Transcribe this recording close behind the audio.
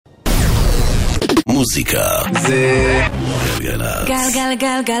מוזיקה זה גלגלצ.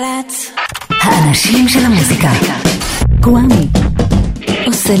 גלגלגלגלצ. האנשים של המוזיקה. גואמי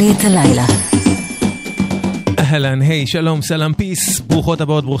עושה לי את הלילה. אהלן, היי, שלום, סלם, פיס, ברוכות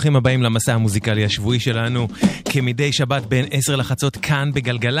הבאות, ברוכים הבאים למסע המוזיקלי השבועי שלנו, כמדי שבת בין 10 לחצות כאן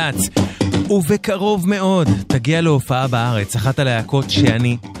בגלגלצ. ובקרוב מאוד תגיע להופעה בארץ, אחת הלהקות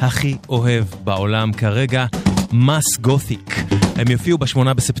שאני הכי אוהב בעולם כרגע, מס גותיק. הם יופיעו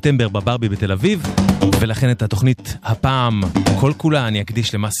ב8 בספטמבר בברבי בתל אביב, ולכן את התוכנית הפעם כל כולה אני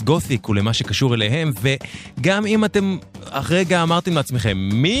אקדיש למס גותיק ולמה שקשור אליהם, וגם אם אתם רגע אמרתם לעצמכם,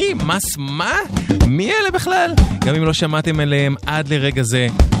 מי? מס מה? מי אלה בכלל? גם אם לא שמעתם אליהם עד לרגע זה,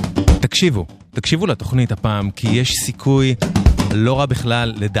 תקשיבו לתוכנית הפעם, כי יש סיכוי לא רע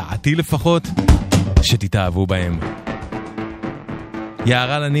בכלל, לדעתי לפחות, שתתאהבו בהם.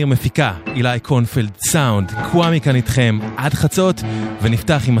 יערה לניר מפיקה, אילי קונפלד סאונד, קוואמי כאן איתכם עד חצות,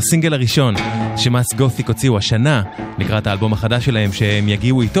 ונפתח עם הסינגל הראשון שמס גותיק הוציאו השנה, לקראת האלבום החדש שלהם שהם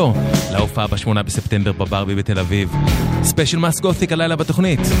יגיעו איתו להופעה ב8 בספטמבר בברבי בתל אביב. ספיישל מס גותיק הלילה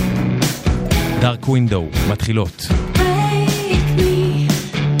בתוכנית. דארק ווינדו, מתחילות.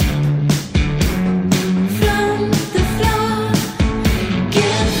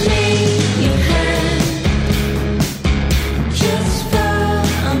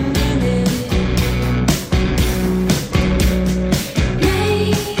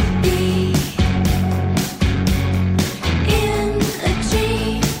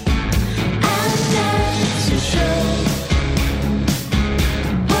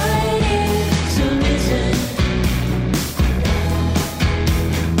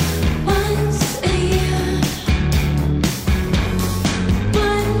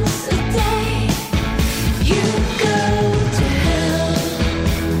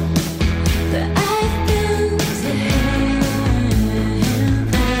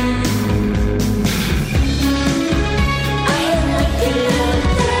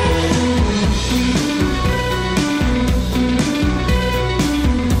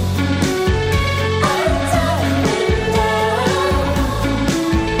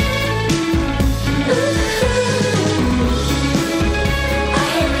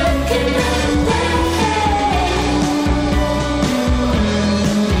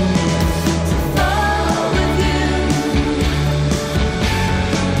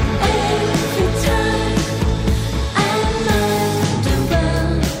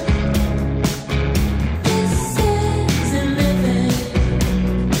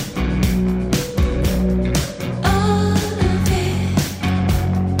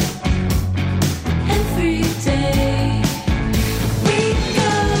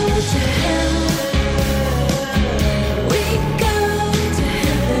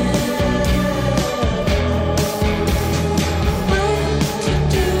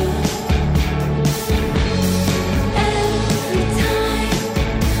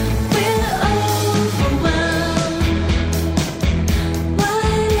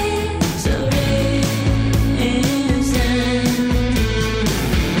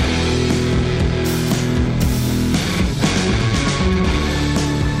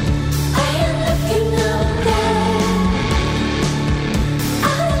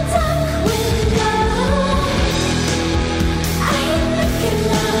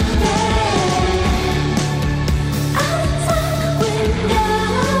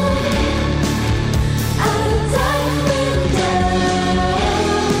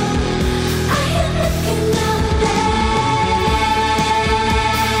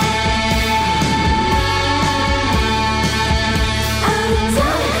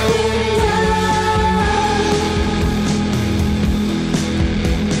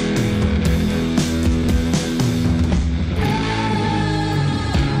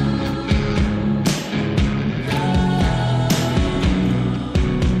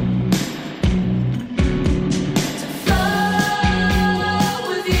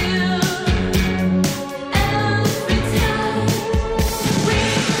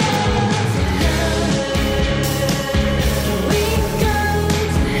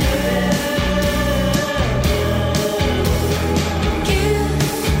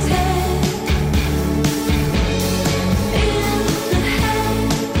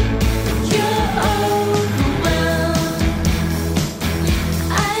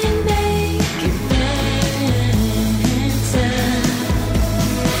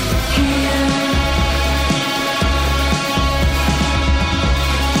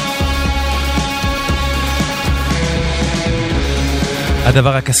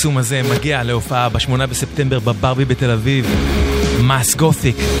 הדבר הקסום הזה מגיע להופעה ב8 בספטמבר בברבי בתל אביב. מס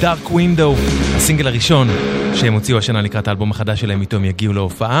גותיק, דארק ווינדו, הסינגל הראשון שהם הוציאו השנה לקראת האלבום החדש שלהם, איתו הם יגיעו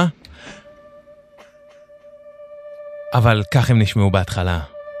להופעה. אבל כך הם נשמעו בהתחלה.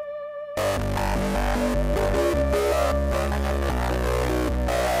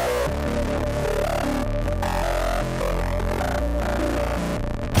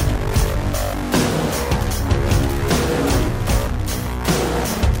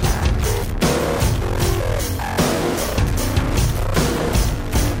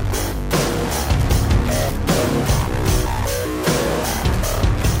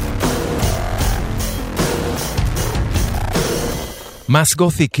 מס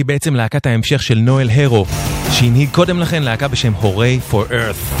גותיק היא בעצם להקת ההמשך של נואל הרו, שהנהיג קודם לכן להקה בשם Hooray for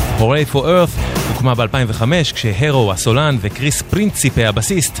Earth. Hooray for Earth הוקמה ב-2005 כשהרו הסולן וקריס פרינציפה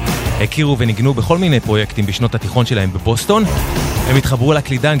הבסיסט הכירו וניגנו בכל מיני פרויקטים בשנות התיכון שלהם בבוסטון. הם התחברו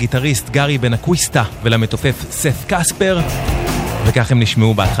לקלידן גיטריסט גארי בנקוויסטה ולמתופף סף קספר, וכך הם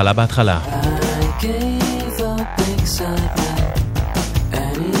נשמעו בהתחלה.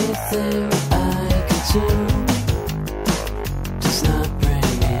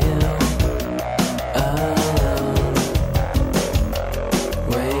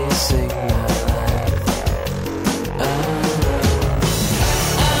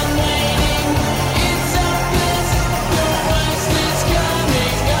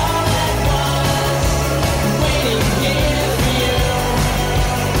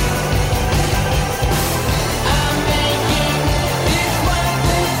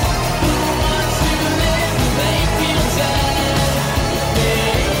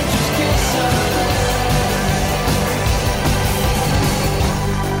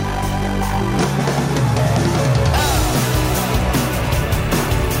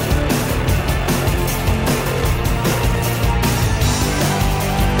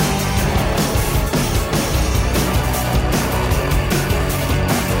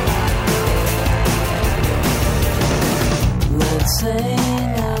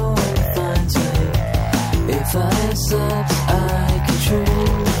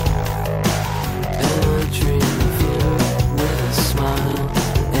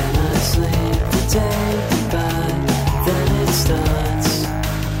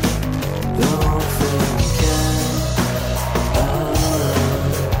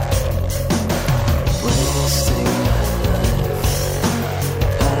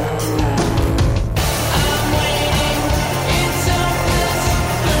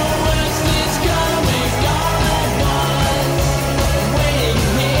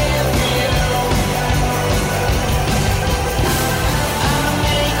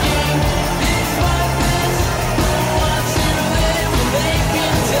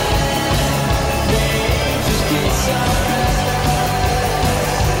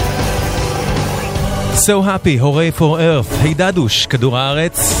 So happy, hooray for earth, הידדוש, כדור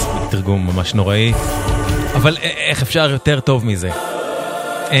הארץ, תרגום ממש נוראי, אבל איך אפשר יותר טוב מזה?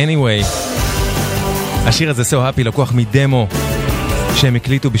 Anyway, השיר הזה So happy לקוח מדמו שהם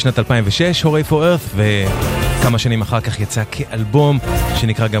הקליטו בשנת 2006, hooray for earth, וכמה שנים אחר כך יצא כאלבום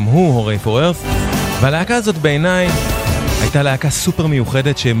שנקרא גם הוא hooray for earth, והלהקה הזאת בעיניי הייתה להקה סופר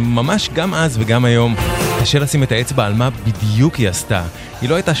מיוחדת שממש גם אז וגם היום קשה לשים את האצבע על מה בדיוק היא עשתה. היא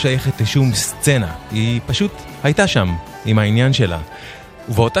לא הייתה שייכת לשום סצנה, היא פשוט הייתה שם עם העניין שלה.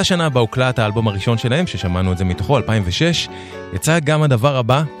 ובאותה שנה בה הוקלט האלבום הראשון שלהם, ששמענו את זה מתוכו, 2006, יצא גם הדבר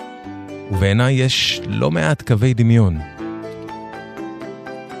הבא, ובעיניי יש לא מעט קווי דמיון.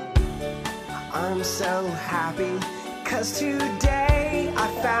 I'm so happy, 'cause today I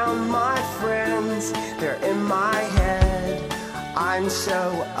found my friends, they're in my head. I'm so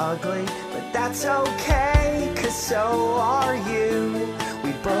ugly, but that's okay, 'cause so are you.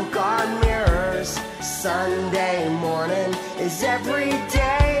 We broke our mirrors, Sunday morning is every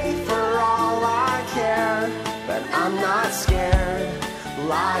day for all I care. But I'm not scared,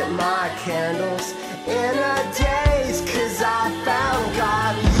 light my candles in a daze, 'cause I found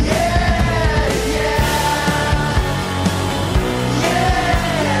God.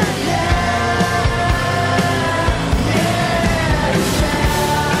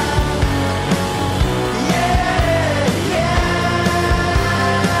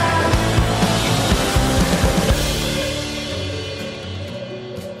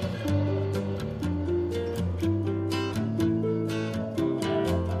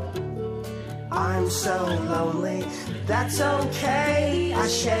 So lonely, that's okay. I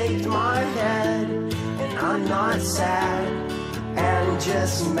shaved my head and I'm not sad, and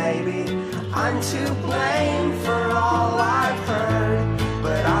just maybe I'm to blame for all I've heard,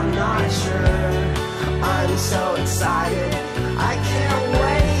 but I'm not sure. I'm so excited, I can't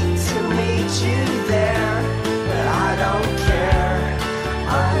wait to meet you there, but I don't care.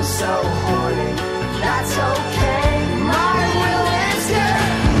 I'm so horny, that's okay. My will is good.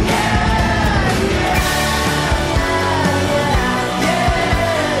 Yeah.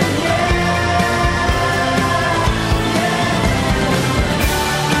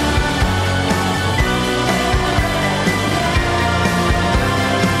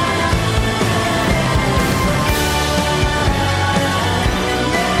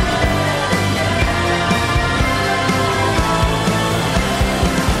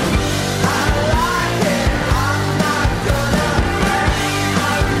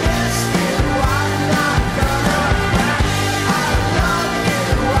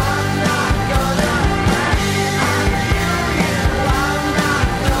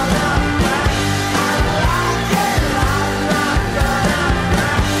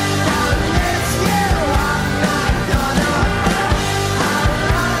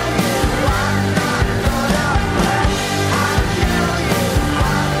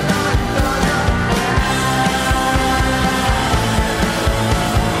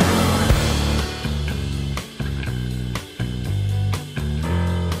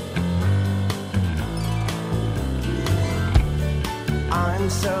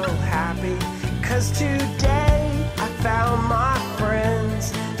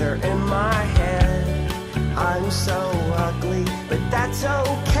 it's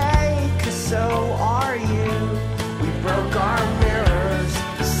okay, 'cause so are you. We broke our mirrors.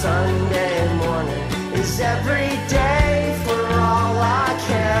 Sunday morning is every day for all I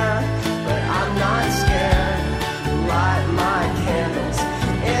care, but I'm not scared. Light my candles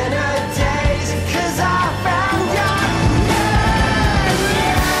in a daze, 'cause I found you.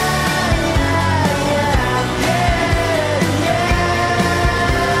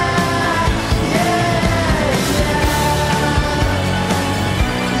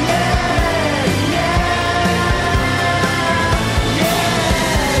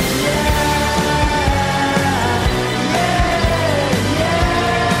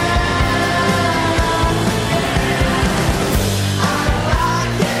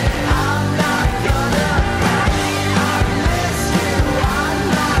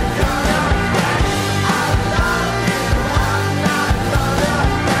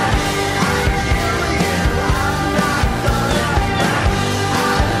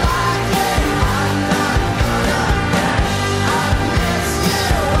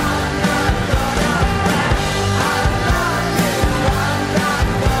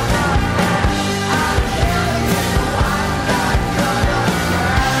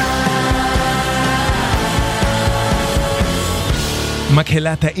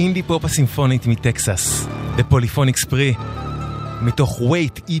 מקהלת האינדי פופ הסימפונית מטקסס, The Polyphonic Spree, מתוך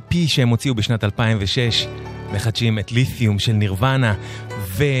Wait EP שהם הוציאו בשנת 2006, מחדשים את ליתיום של נירוונה,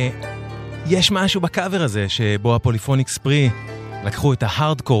 ויש משהו בקאבר הזה שבו הפוליפוניק ספרי לקחו את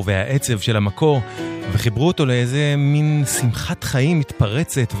ההארדקור והעצב של המקור וחיברו אותו לאיזה מין שמחת חיים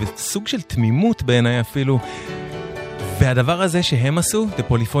מתפרצת וסוג של תמימות בעיניי אפילו, והדבר הזה שהם עשו,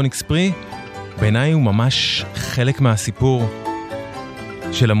 The Polyphonic Spree, בעיניי הוא ממש חלק מהסיפור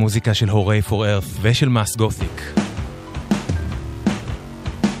של המוזיקה של הורי for Earth ושל מאס גותיק.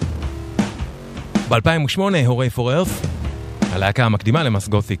 ב-2008 הורי for Earth, הלהקה המקדימה למאס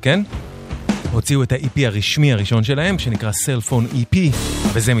גותיק, כן? הוציאו את ה-EP הרשמי הראשון שלהם שנקרא סלפון EP,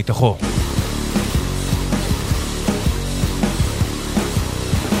 וזה מתוכו.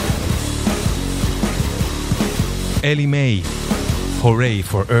 אלי מיי, הורי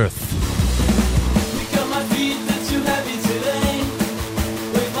for Earth.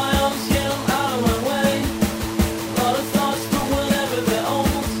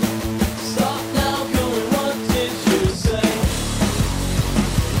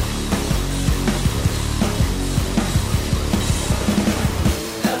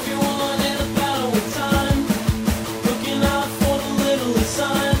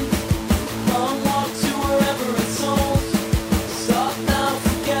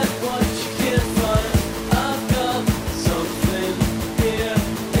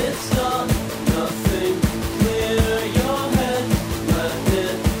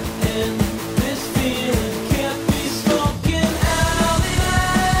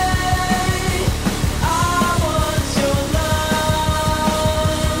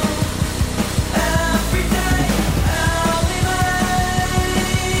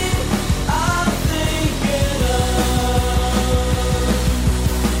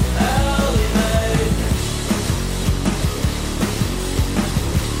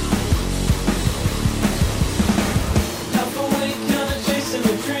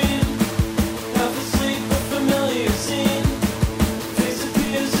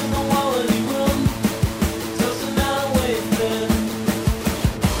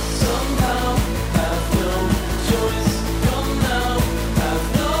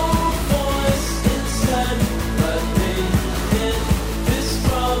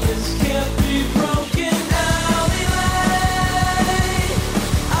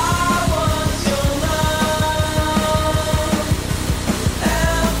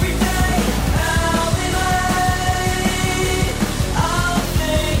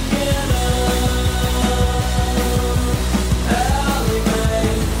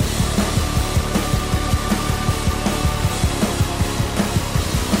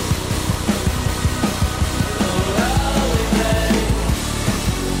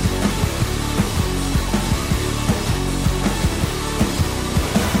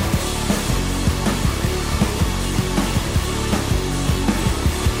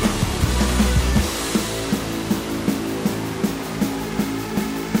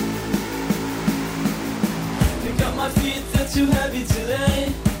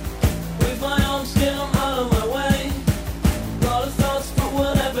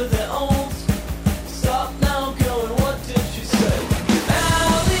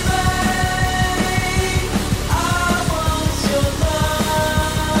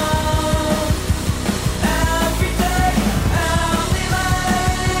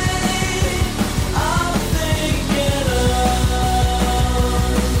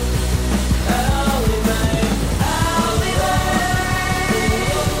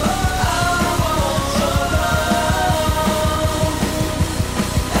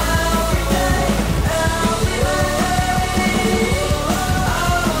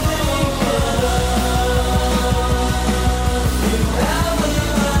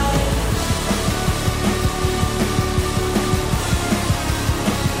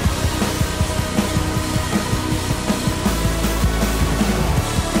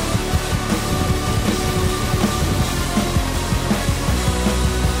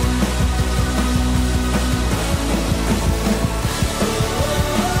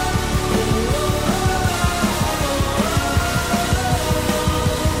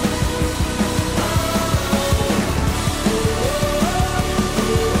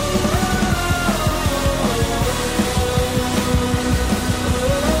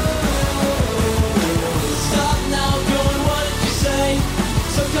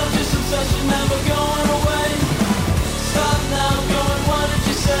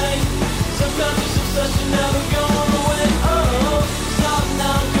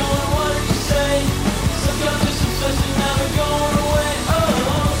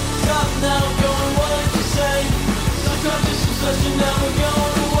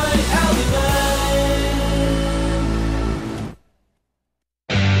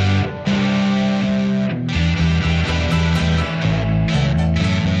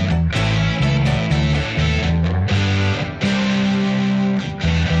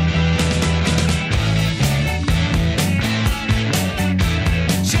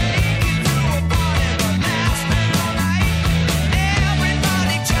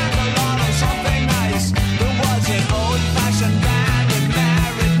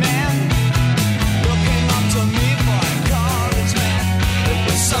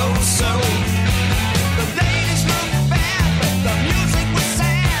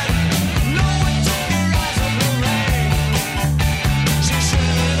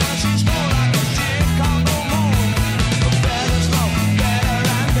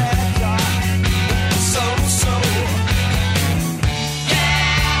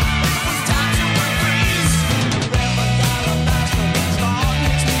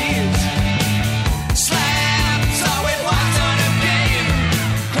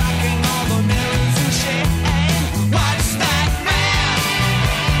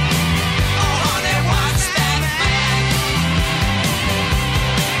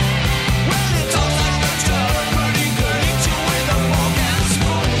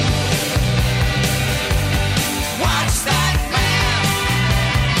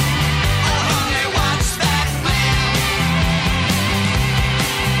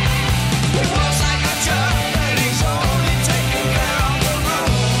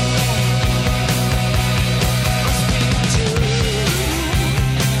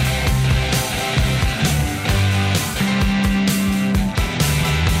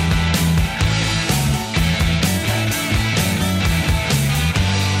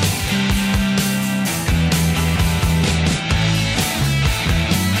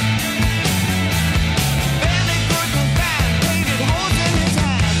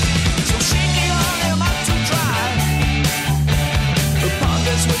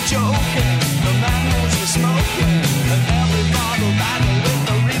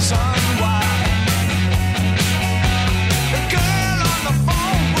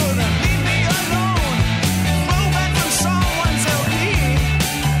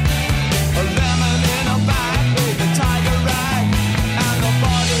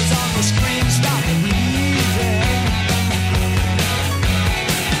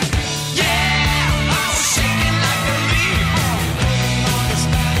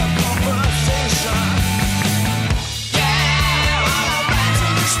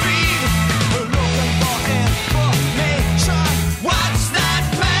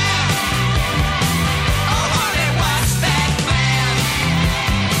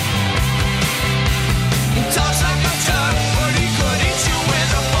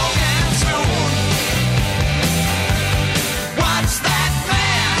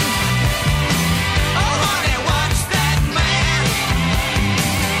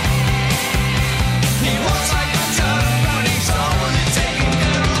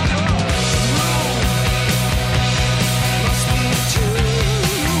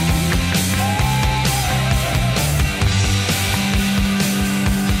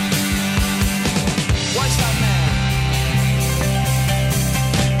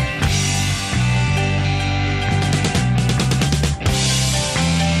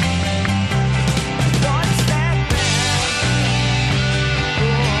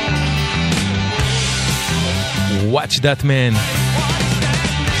 Watch That Man,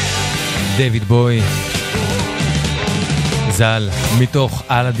 דויד בוי ז"ל, מתוך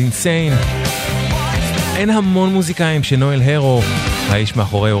אלאדין סיין. אין המון מוזיקאים שנואל הרו, האיש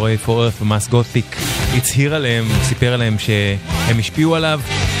מאחורי הורי פור ארת ומאס גותיק, הצהיר עליהם, סיפר עליהם שהם השפיעו עליו,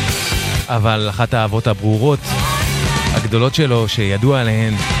 אבל אחת האהבות הברורות הגדולות שלו שידוע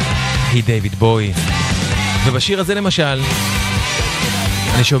עליהן היא דויד בוי. ובשיר הזה למשל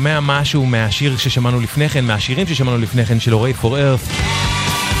אני שומע משהו מהשיר ששמענו לפני כן, מהשירים ששמענו לפני כן של הורי פור ארת,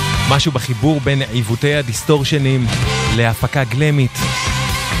 משהו בחיבור בין עיוותי הדיסטורשנים להפקה גלמית,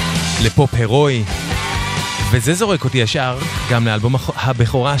 לפופ הרואי, וזה זורק אותי ישר גם לאלבום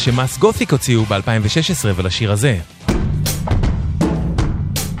הבכורה שמאס גותיק הוציאו ב-2016 ולשיר הזה.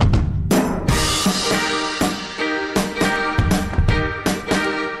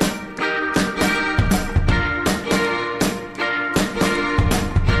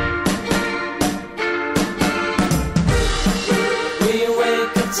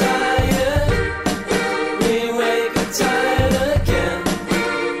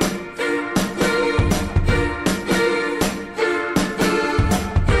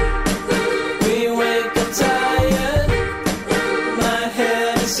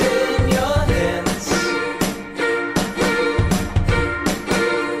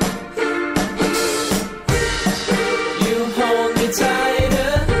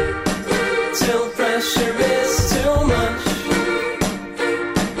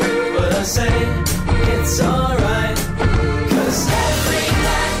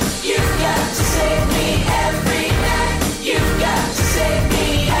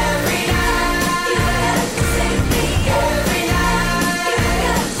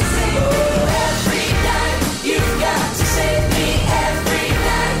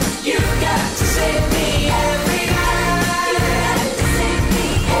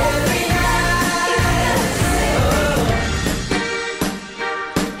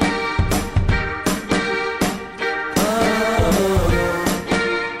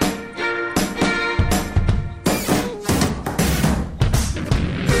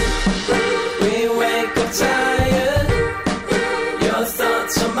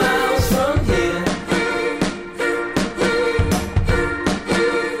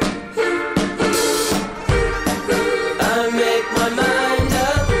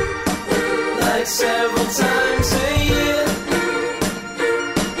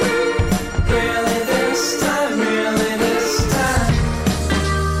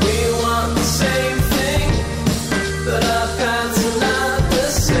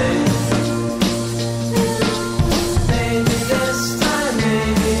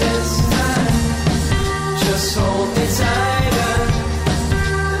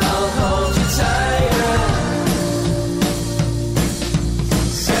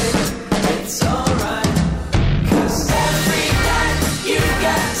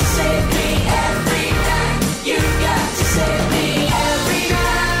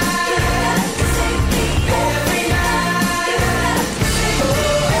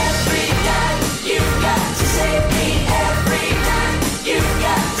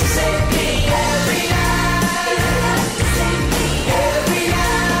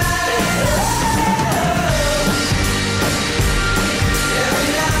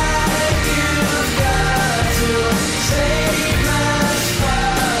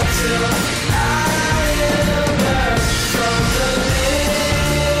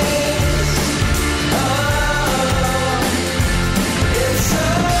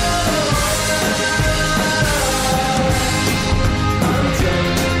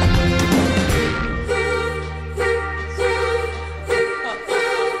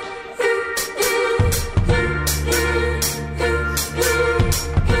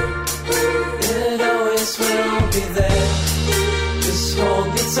 be there. Just hold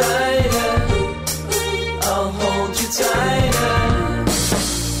me tighter, I'll hold you tighter.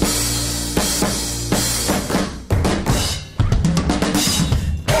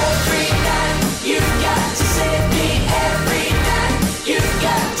 Every night you've got to save me. Every night you've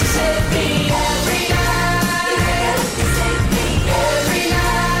got to save me. Every night every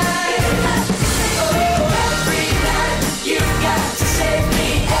night. Oh, every night you've got to save me.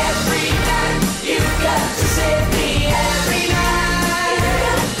 Every night you've got to save me. Every night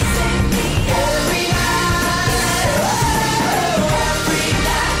every night. Oh, every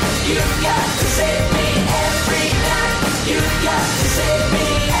night you've got to save me. Every night you've got to save me.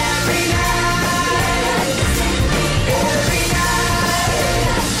 Every night every night.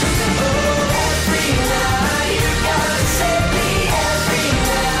 Oh, every night you've got to save me. Every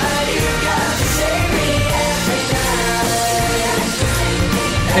night you've got to save me. Every night.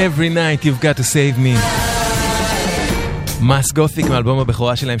 Every night you've got to save me. מס גותיק מאלבום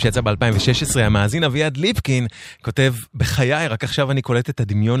הבכורה שלהם שיצא ב-2016, המאזין אביעד ליפקין כותב, בחיי רק עכשיו אני קולט את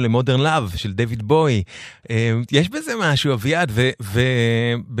הדמיון למודרן לאב של דיוויד בוי. יש בזה משהו אביעד,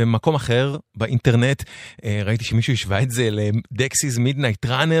 ובמקום אחר באינטרנט ראיתי שמישהו השווה את זה לדקסיס מידנייט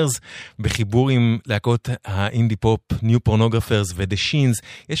ראנרס בחיבור עם להקות האינדי פופ ניו פורנוגרפרס ודה שינס.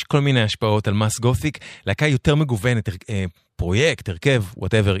 יש כל מיני השפעות על מס גותיק, להקה יותר מגוונת, פרויקט, הרכב,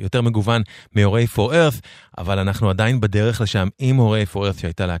 whatever, יותר מגוון מהורי for earth, אבל אנחנו עדיין בדרך לשם עם הורי for earth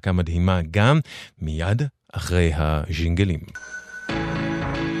שהייתה להקה מדהימה גם מיד אחרי הז'ינגלים.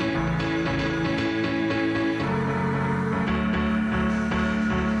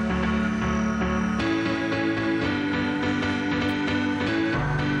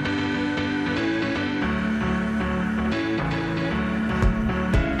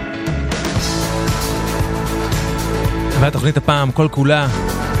 והתוכנית הפעם כל כולה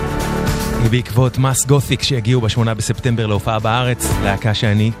היא בעקבות מס גותיק שיגיעו ב8 בספטמבר להופעה בארץ, להקה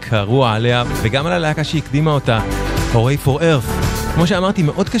שאני קרוע עליה וגם על הלהקה שהקדימה אותה, הורי for earth. כמו שאמרתי,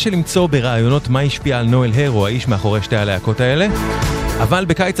 מאוד קשה למצוא ברעיונות מה השפיע על נואל הרו, האיש מאחורי שתי הלהקות האלה, אבל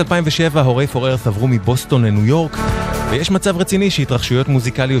בקיץ 2007 הורי for earth עברו מבוסטון לניו יורק, ויש מצב רציני שהתרחשויות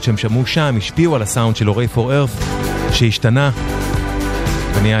מוזיקליות שהם שמעו שם השפיעו על הסאונד של הורי for earth שהשתנה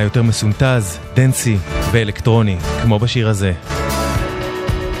ונהיה יותר מסונטז, דנסי ואלקטרוני, כמו בשיר הזה.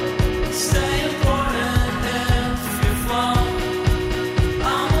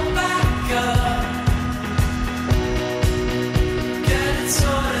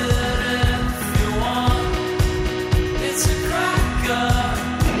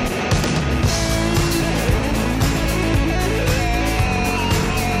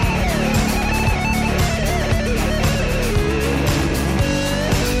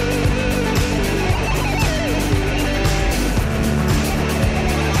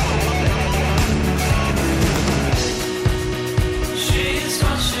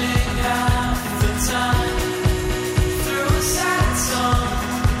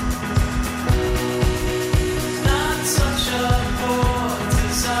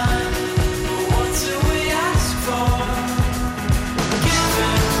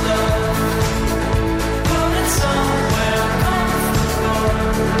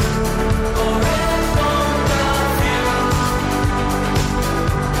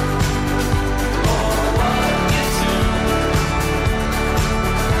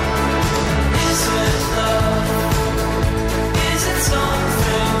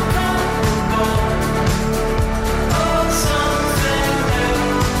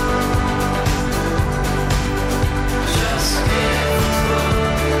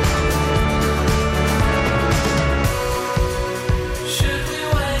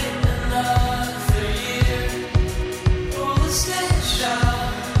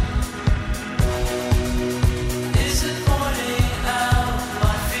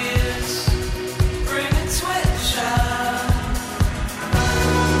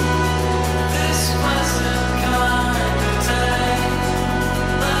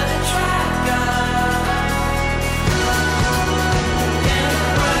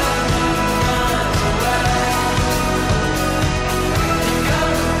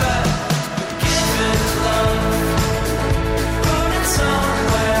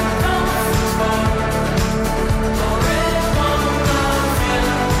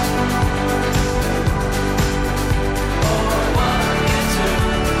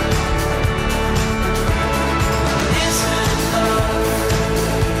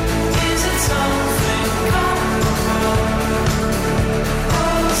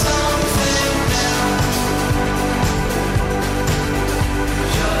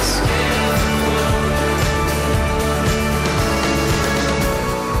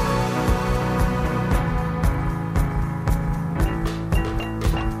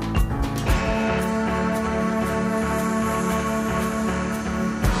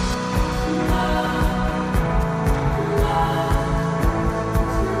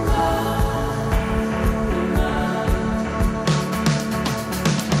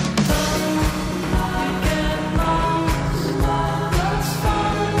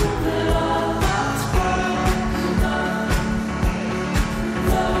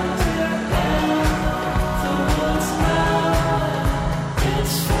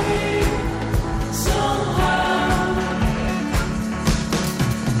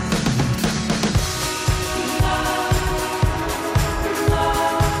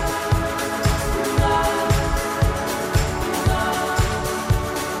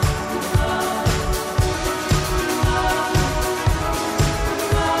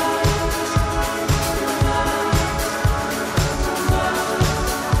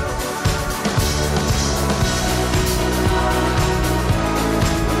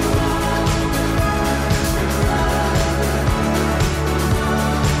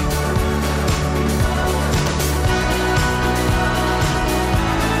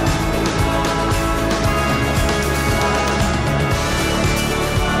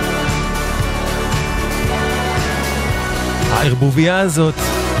 הערבוביה הזאת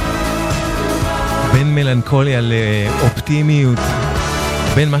בין מלנכוליה לאופטימיות,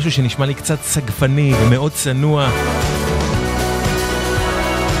 בין משהו שנשמע לי קצת סגפני ומאוד צנוע,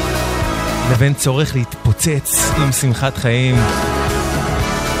 לבין צורך להתפוצץ עם שמחת חיים,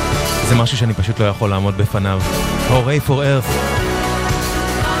 זה משהו שאני פשוט לא יכול לעמוד בפניו. Hooray for Earth,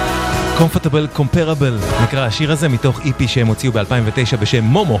 Comfortable Comparable נקרא השיר הזה, מתוך EP שהם הוציאו ב-2009 בשם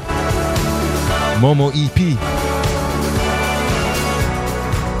מומו, מומו EP.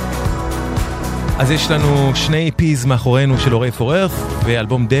 אז יש לנו שני EPs מאחורינו של Hooray for Earth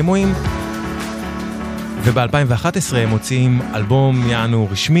ואלבום דמוים, וב-2011 הם מוציאים אלבום יענו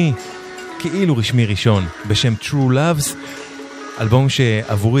רשמי, כאילו רשמי ראשון, בשם True Loves, אלבום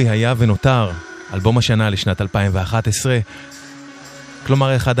שעבורי היה ונותר אלבום השנה לשנת 2011,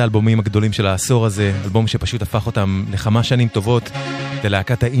 כלומר אחד האלבומים הגדולים של העשור הזה, אלבום שפשוט הפך אותם לכמה שנים טובות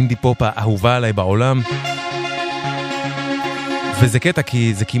ללהקת האינדי פופ האהובה עליי בעולם. וזה קטע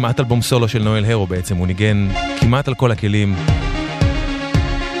כי זה כמעט אלבום סולו של נואל הרו בעצם, הוא ניגן כמעט על כל הכלים,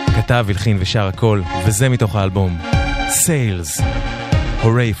 כתב, הלחין ושר הכל, וזה מתוך האלבום Sails,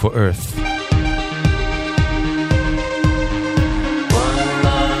 Hooray for Earth.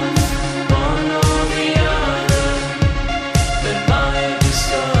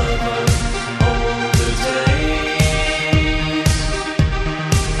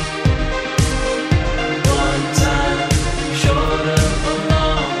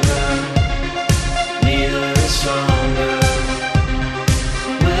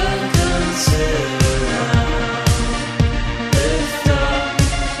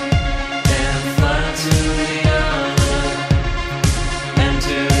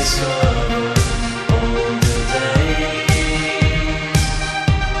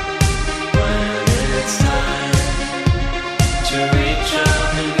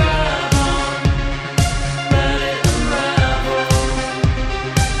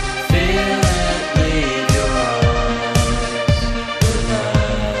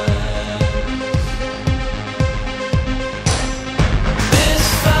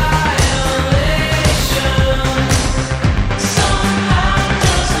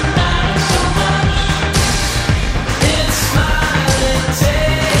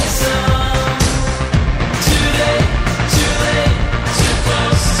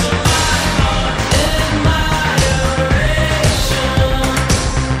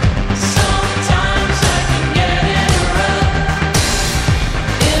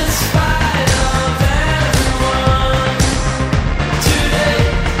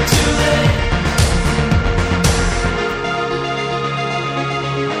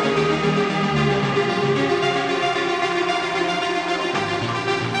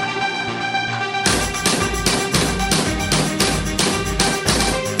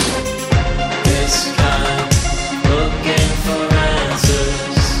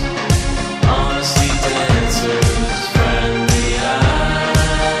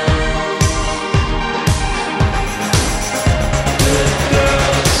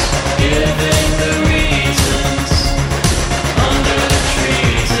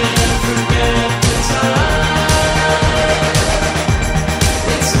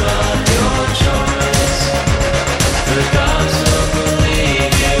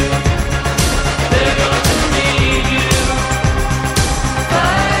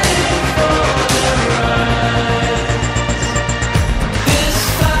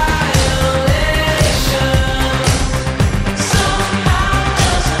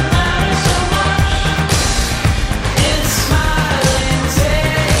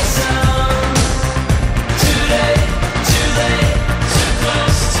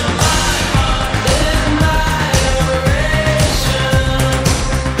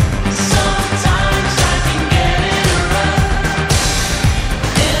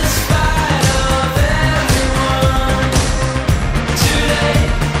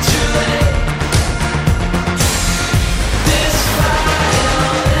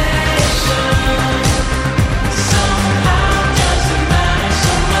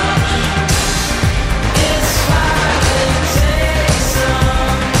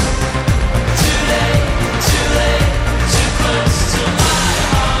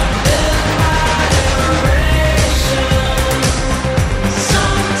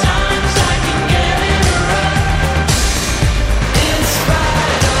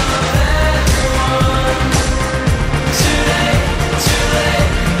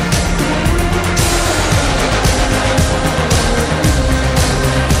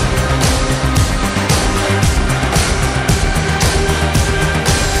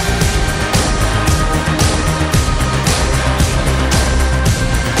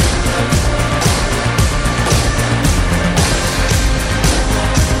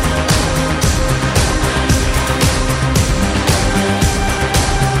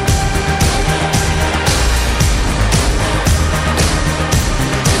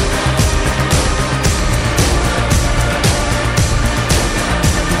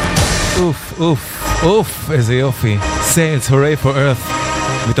 אוף, איזה יופי. Sails, Hooray for Earth,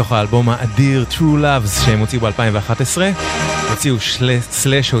 מתוך האלבום האדיר True Loves שהם הוציאו ב-2011. הוציאו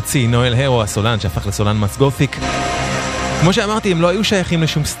סלש הוציא נואל הרו, הסולן שהפך לסולן מסגותיק. כמו שאמרתי, הם לא היו שייכים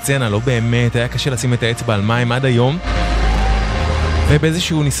לשום סצנה, לא באמת, היה קשה לשים את האצבע על מים עד היום.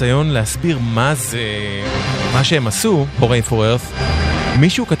 ובאיזשהו ניסיון להסביר מה זה, מה שהם עשו, Hooray for Earth,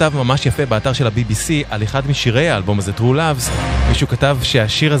 מישהו כתב ממש יפה באתר של ה-BBC על אחד משירי האלבום הזה, True Loves. מישהו כתב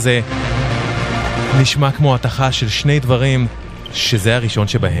שהשיר הזה נשמע כמו התחה של שני דברים, שזה הראשון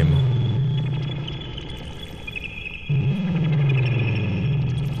שבהם.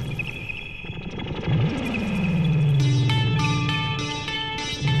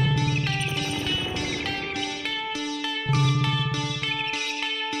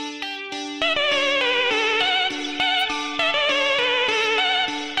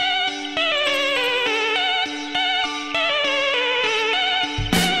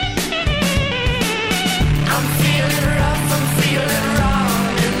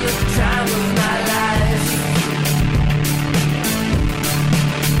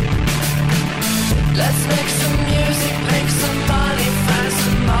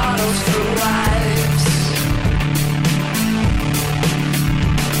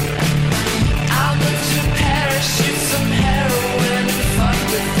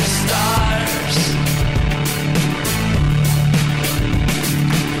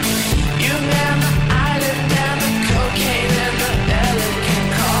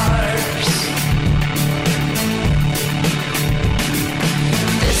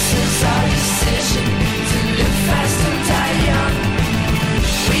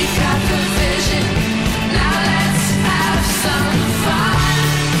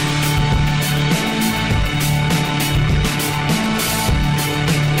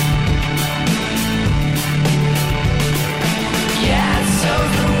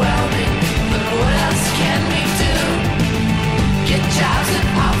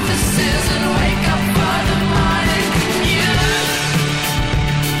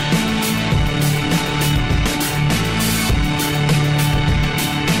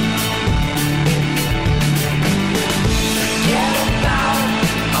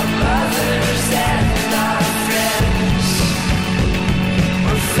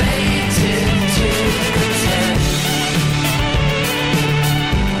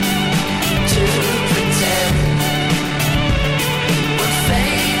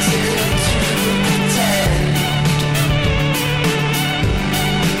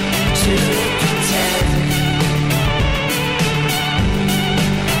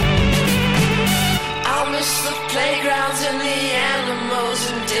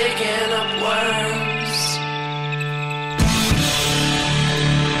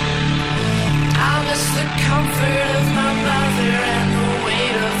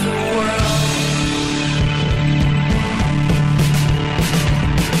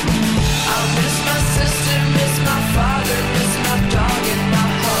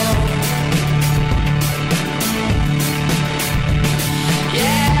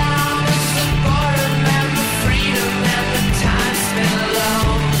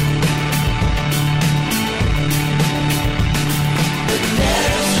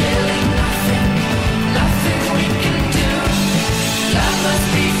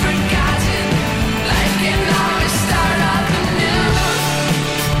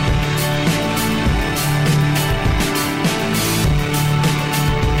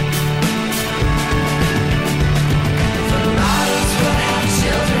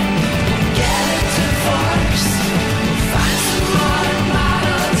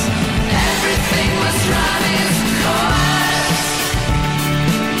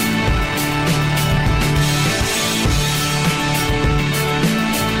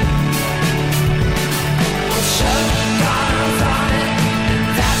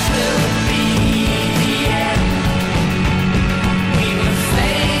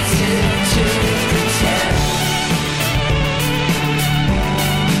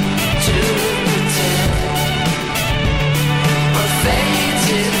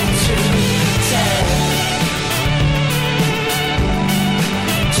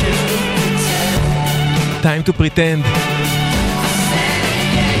 Time to Pretend,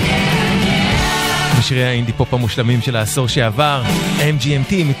 משירי האינדי פופ המושלמים של העשור שעבר,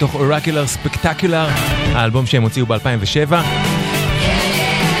 MGMT מתוך Oracular Spectacular, האלבום שהם הוציאו ב-2007,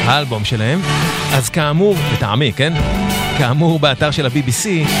 האלבום שלהם. אז כאמור, לטעמי, כן? כאמור, באתר של ה-BBC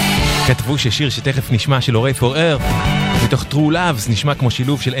כתבו ששיר שתכף נשמע של Hooray for Earth מתוך True Loves נשמע כמו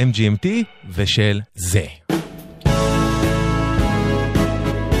שילוב של MGMT ושל זה.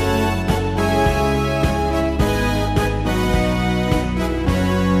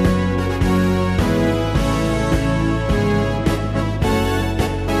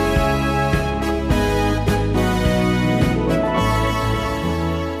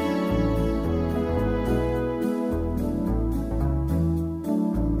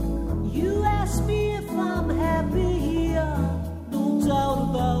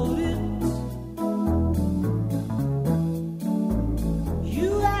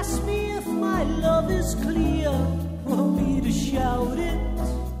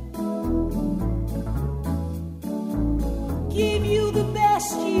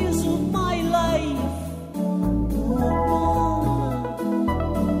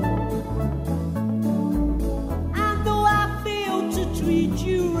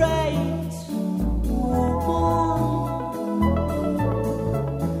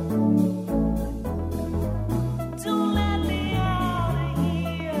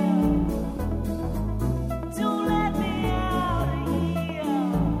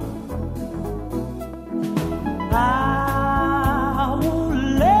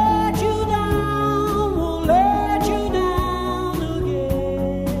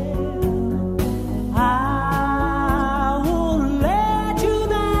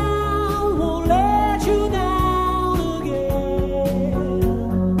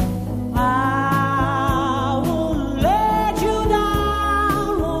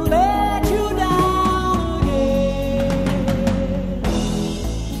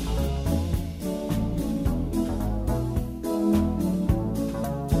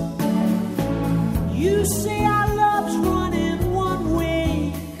 say our love's running one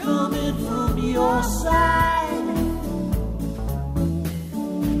way, coming from your side.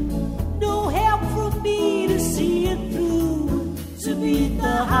 No help from me to see it through, to beat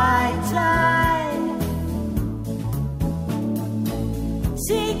the high tide.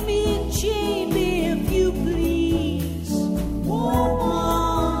 Take me and chain me if you please, woman.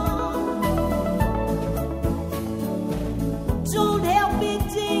 Don't help me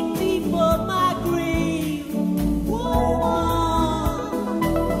dig deeper my grave, woman.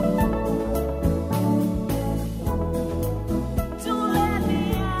 Don't let me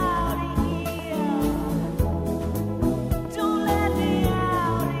out of here. Don't let me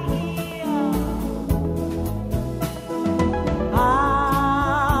out of here. I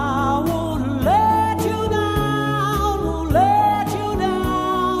won't let you down, won't let you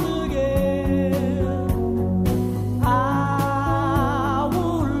down again. I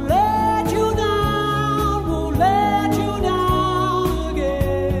won't let you down, won't let you down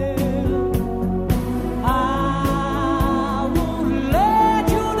again. I won't let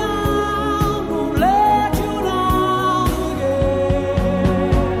you down, won't let you down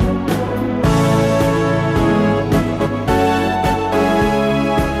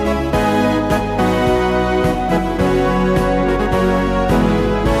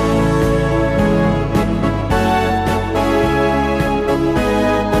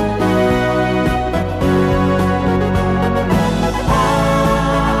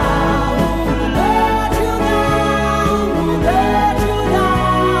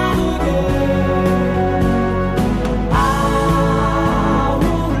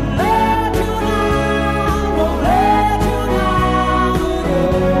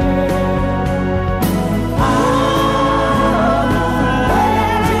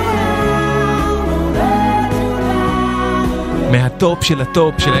מהטופ של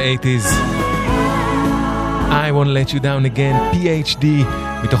הטופ של ה-80s. I won't let you down again, PhD,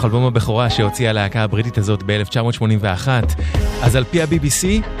 מתוך אלבום הבכורה שהוציאה הלהקה הבריטית הזאת ב-1981. אז על פי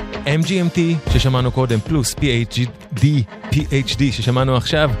ה-BBC, MGMT ששמענו קודם, פלוס PhD ששמענו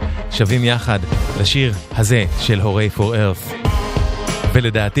עכשיו, שווים יחד לשיר הזה של הורי for Earth.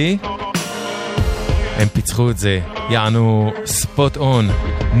 ולדעתי, הם פיצחו את זה, יענו spot on,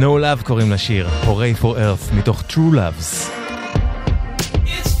 No Love קוראים לשיר, הורי for Earth, מתוך True Loves.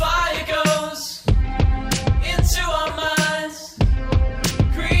 Its fire goes into our minds,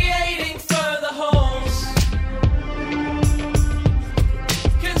 creating further holes,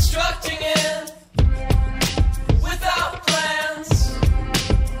 constructing it without plans,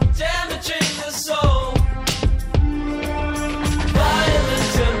 damaging the soul.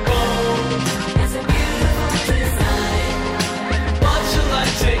 Violent and bold, it's a beautiful design. What shall I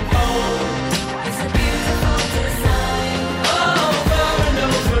take home? It's a beautiful design. Over and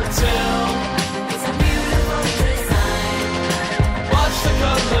over till it's a beautiful design. Watch the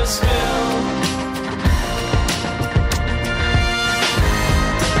color spill.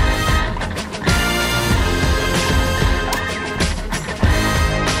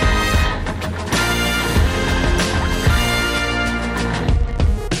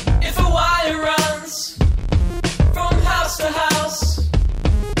 If a wire runs from house to house,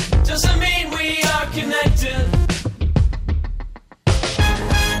 doesn't mean we are connected.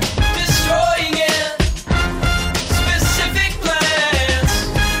 Destroying it, specific plans,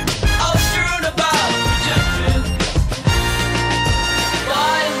 all strewn about, rejected.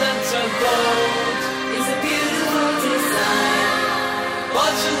 Violent and bold is a beautiful design.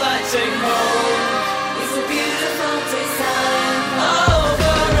 What shall I take home? It's a beautiful design.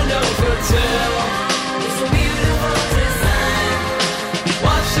 Over and over till it's a beautiful design.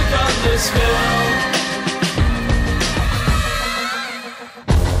 Watch the colors spill.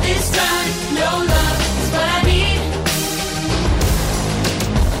 This time, no love is what I need.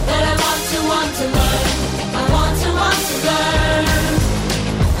 But I want to learn. I want to learn.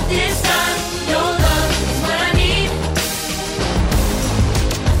 This time, no love is what I need.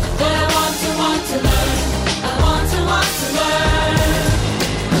 But I want to learn. I want to learn.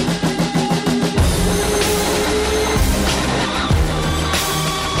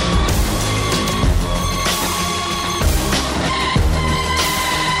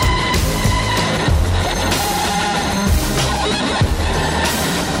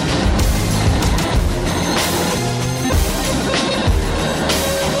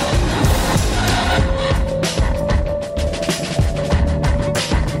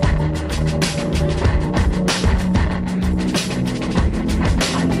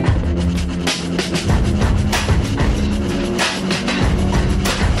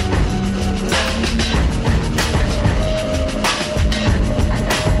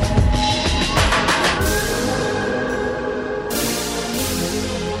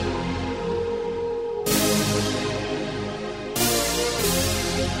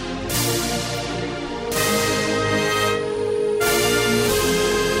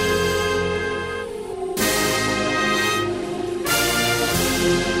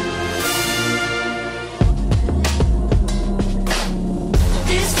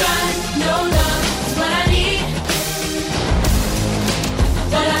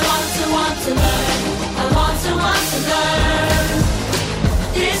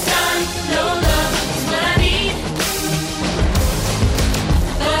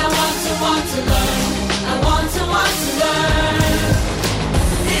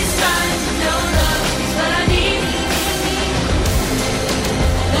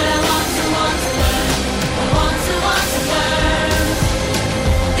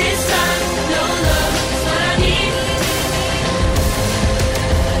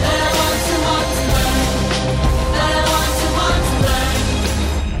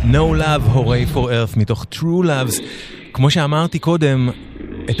 No Love, Hooray for Earth, מתוך True Loves. כמו שאמרתי קודם,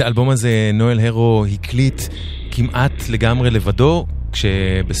 את האלבום הזה נואל הרו הקליט כמעט לגמרי לבדו,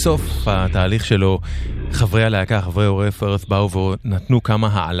 כשבסוף התהליך שלו חברי הלהקה, חברי Hooray for Earth באו ונתנו כמה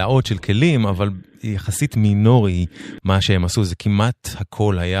העלאות של כלים, אבל יחסית מינורי מה שהם עשו, זה כמעט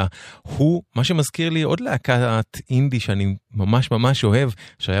הכל היה הוא, מה שמזכיר לי עוד להקת אינדי שאני ממש ממש אוהב,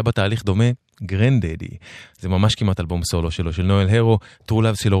 שהיה בתהליך דומה, גרנדדי. זה ממש כמעט אלבום סולו שלו, של נואל הרו, True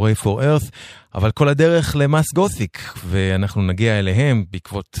Love של Hooray for Earth, אבל כל הדרך למס גותיק, ואנחנו נגיע אליהם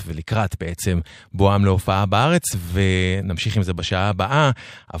בעקבות ולקראת בעצם בואם להופעה בארץ, ונמשיך עם זה בשעה הבאה,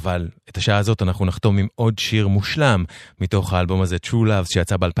 אבל את השעה הזאת אנחנו נחתום עם עוד שיר מושלם, מתוך האלבום הזה, True Love,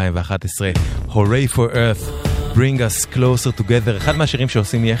 שיצא ב-2011, Hooray for Earth, Bring Us Closer Together, אחד מהשירים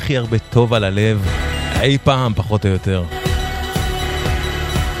שעושים לי הכי הרבה טוב על הלב, אי פעם פחות או יותר.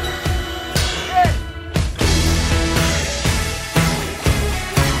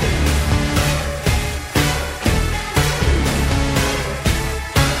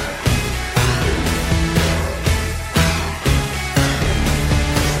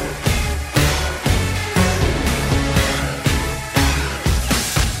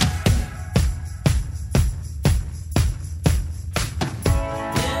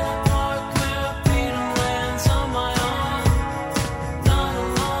 In a park where Peter lands on my arm.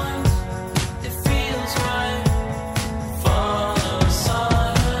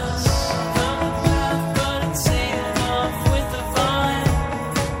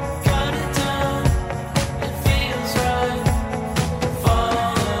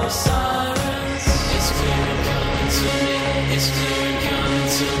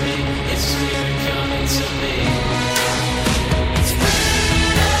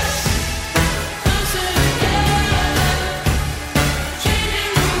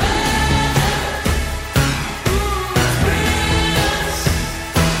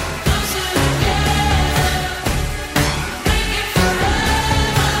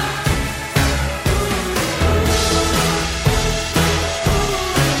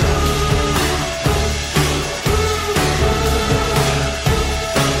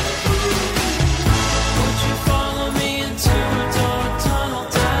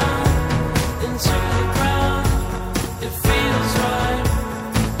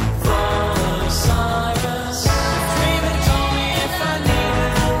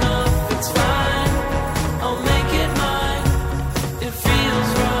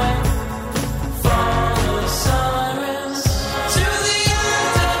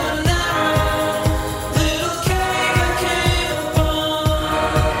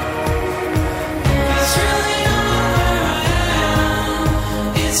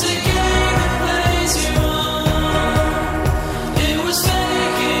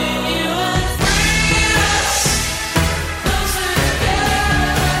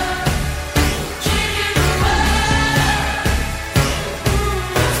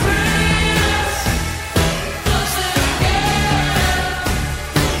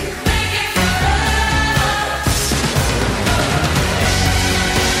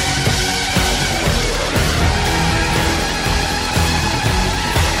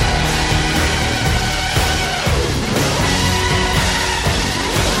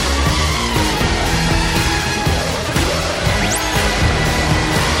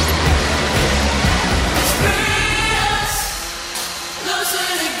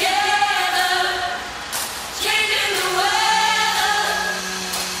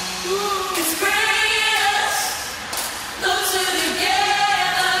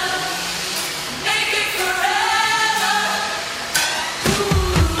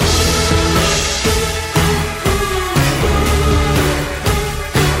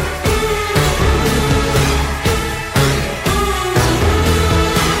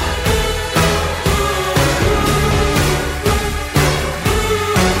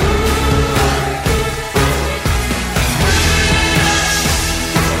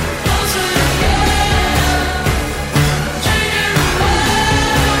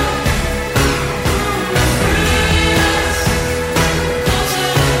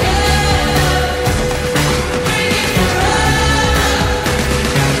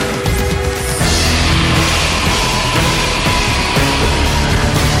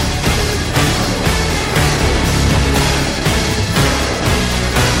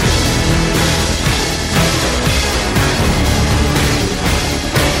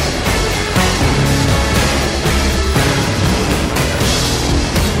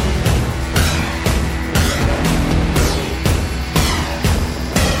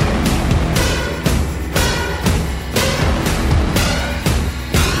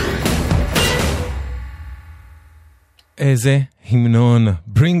 איזה המנון.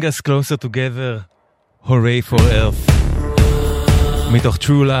 Bring us closer together, hooray for earth. מתוך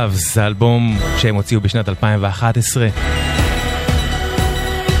True Loves, זה אלבום שהם הוציאו בשנת 2011.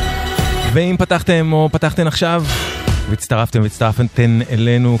 ואם פתחתם או פתחתן עכשיו, והצטרפתם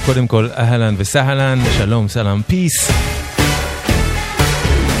אלינו, קודם כל אהלן וסהלן, שלום, סלם, פיס.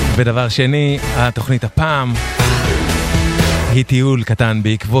 ודבר שני, התוכנית הפעם היא טיול קטן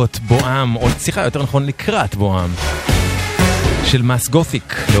בעקבות בועם, או שיחה יותר נכון לקראת בועם, של מס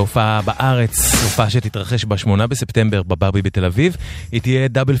גותיק להופעה בארץ, הופעה שתתרחש ב8 בספטמבר בברבי בתל אביב. היא תהיה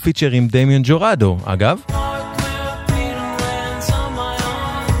דאבל פיצ'ר עם דמיאן ג'ורדו, אגב.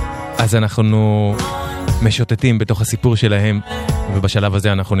 אז אנחנו משוטטים בתוך הסיפור שלהם, ובשלב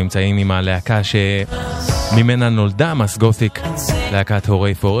הזה אנחנו נמצאים עם הלהקה שממנה נולדה מס גותיק, להקת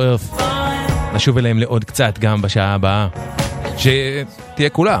הורי פור ארת'. נשוב אליהם לעוד קצת גם בשעה הבאה, שתהיה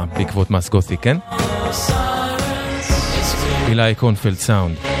כולה בעקבות מס גותיק, כן? אילי קונפלד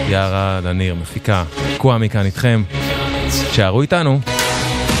סאונד, יערה לניר מפיקה, קוואמי כאן איתכם, שערו איתנו.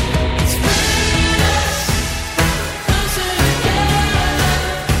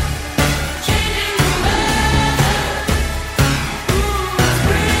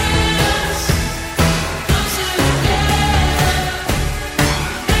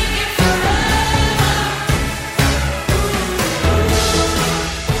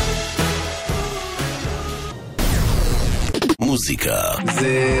 מוזיקה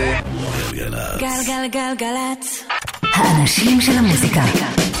זה גלגלצ. גלגלגלגלצ. האנשים של המוזיקה.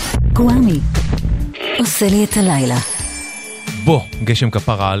 קוואמי עושה לי את הלילה. בוא, גשם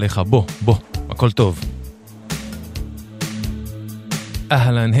כפרה עליך, בוא, הכל טוב.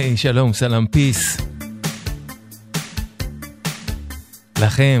 אהלן, היי, שלום, סלם, פיס.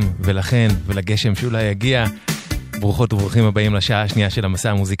 לכם ולכן ולגשם שאולי יגיע. ברוכות וברוכים הבאים לשעה השנייה של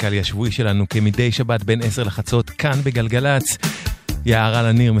המסע המוזיקלי השבועי שלנו, כמדי שבת בין 10 לחצות, כאן בגלגלצ. יערה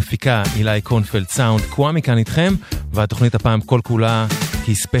לניר מפיקה, אילי קונפלד סאונד, קוואמי כאן איתכם, והתוכנית הפעם כל כולה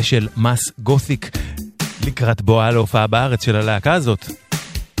היא ספיישל מס גותיק, לקראת בואה להופעה בארץ של הלהקה הזאת,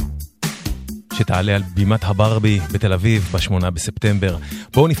 שתעלה על בימת הברבי בתל אביב ב8 בספטמבר.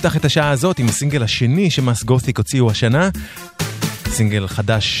 בואו נפתח את השעה הזאת עם הסינגל השני שמס גותיק הוציאו השנה, סינגל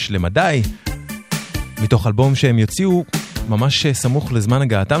חדש למדי, מתוך אלבום שהם יוציאו ממש סמוך לזמן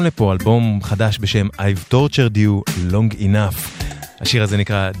הגעתם לפה, אלבום חדש בשם I've Tortured You Long Enough. השיר הזה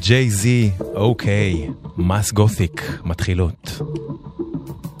נקרא Jay-Z, אוקיי, מס גותיק, מתחילות.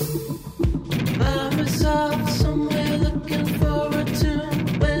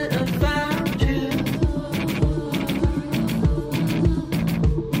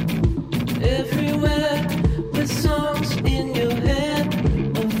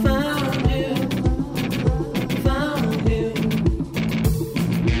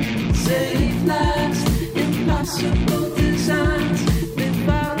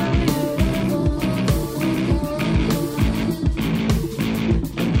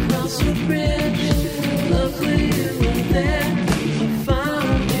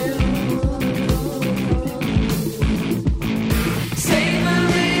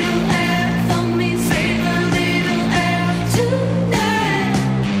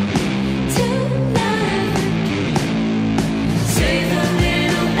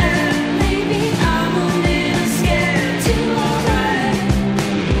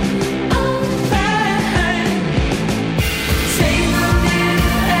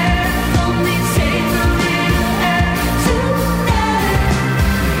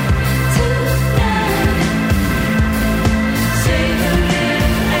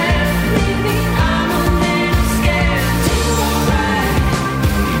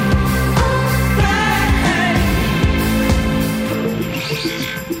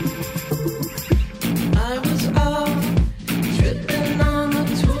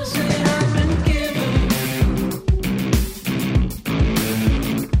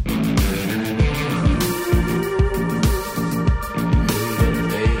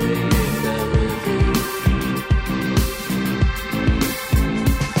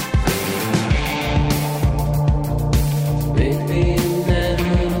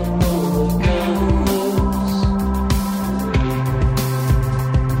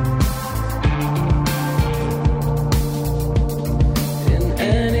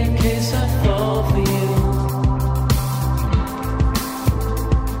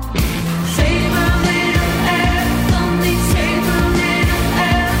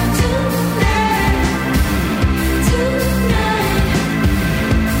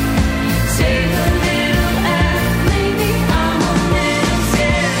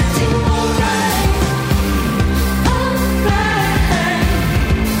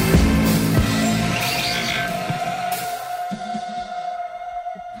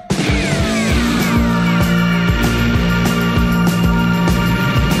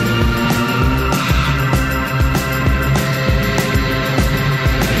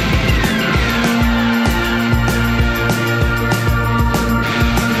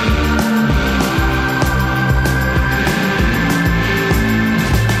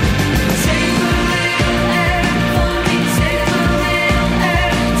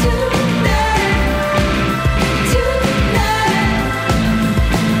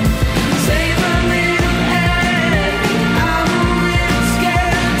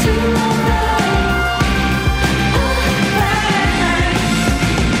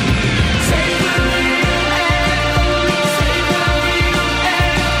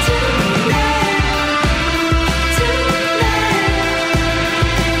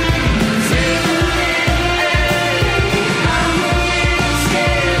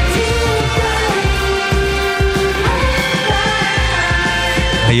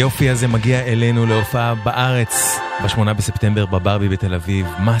 היופי הזה מגיע אלינו להופעה בארץ ב8 בספטמבר בברבי בתל אביב.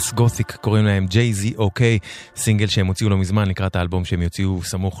 מס גותיק קוראים להם JZOK, סינגל שהם הוציאו לא מזמן לקראת האלבום שהם יוציאו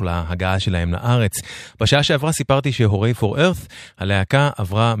סמוך להגעה שלהם לארץ. בשעה שעברה סיפרתי שהורי פור ארת, הלהקה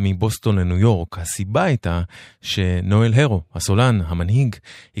עברה מבוסטון לניו יורק. הסיבה הייתה שנואל הרו, הסולן, המנהיג,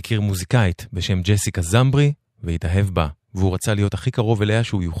 הכיר מוזיקאית בשם ג'סיקה זמברי והתאהב בה. והוא רצה להיות הכי קרוב אליה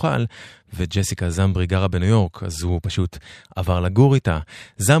שהוא יוכל, וג'סיקה זמברי גרה בניו יורק, אז הוא פשוט עבר לגור איתה.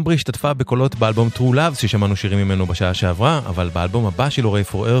 זמברי השתתפה בקולות באלבום True Love, ששמענו שירים ממנו בשעה שעברה, אבל באלבום הבא של הורי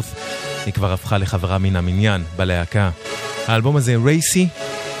פור ארת, היא כבר הפכה לחברה מן המניין בלהקה. האלבום הזה, רייסי,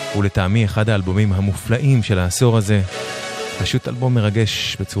 הוא לטעמי אחד האלבומים המופלאים של העשור הזה. פשוט אלבום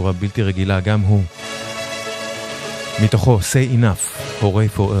מרגש בצורה בלתי רגילה, גם הוא. מתוכו, Say Enough, הורי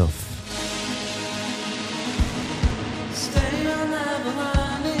פור ארת.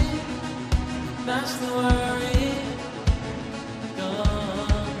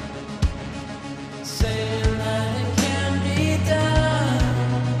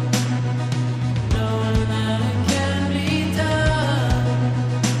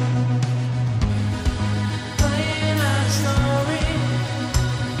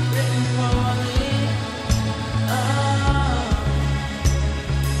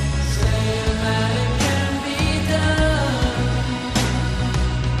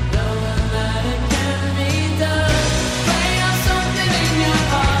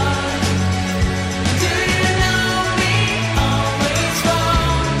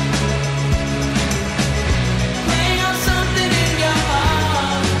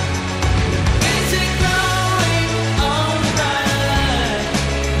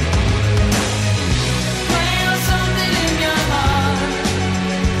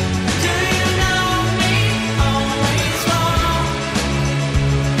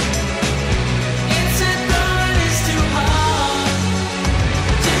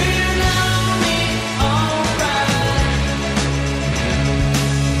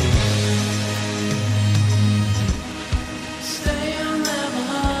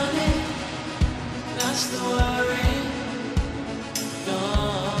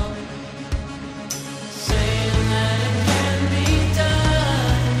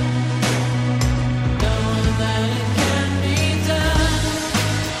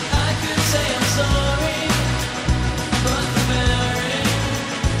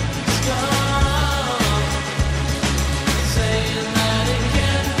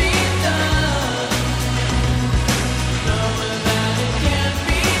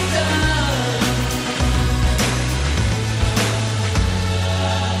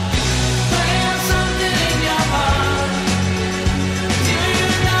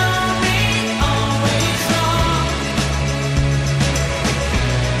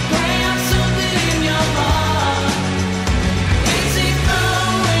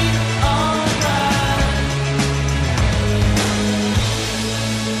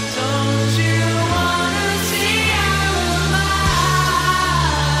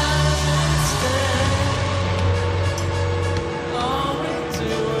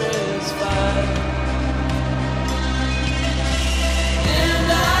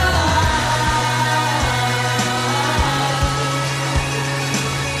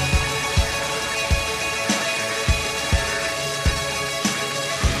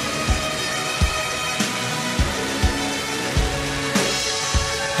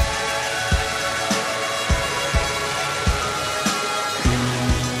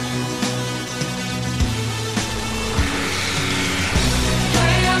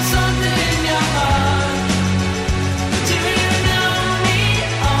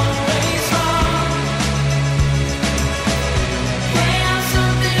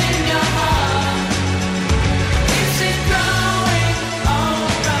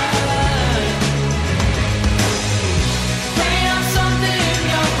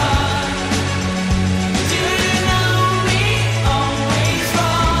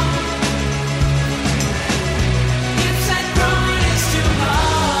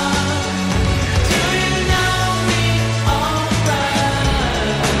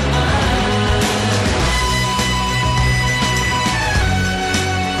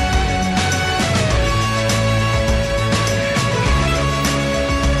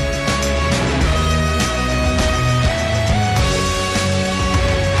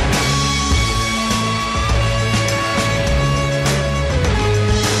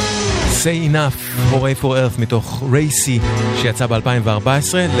 Say Enough, הורי פור ארת מתוך רייסי שיצא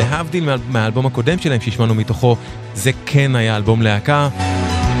ב-2014, להבדיל מהאלבום הקודם שלהם שהשמענו מתוכו, זה כן היה אלבום להקה,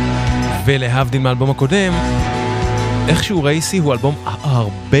 ולהבדיל מהאלבום הקודם, איכשהו רייסי הוא אלבום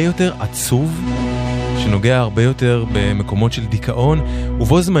הרבה יותר עצוב, שנוגע הרבה יותר במקומות של דיכאון,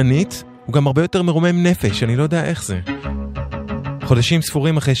 ובו זמנית הוא גם הרבה יותר מרומם נפש, אני לא יודע איך זה. חודשים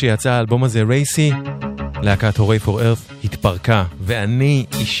ספורים אחרי שיצא האלבום הזה, רייסי, להקת הורי פור ארת התפרקה, ואני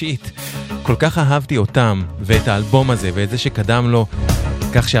אישית כל כך אהבתי אותם ואת האלבום הזה ואת זה שקדם לו,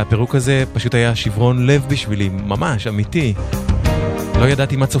 כך שהפירוק הזה פשוט היה שברון לב בשבילי, ממש אמיתי. לא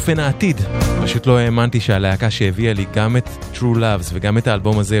ידעתי מה צופן העתיד, פשוט לא האמנתי שהלהקה שהביאה לי גם את True Loves וגם את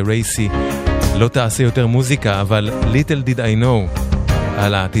האלבום הזה, רייסי, לא תעשה יותר מוזיקה, אבל Little Did I Know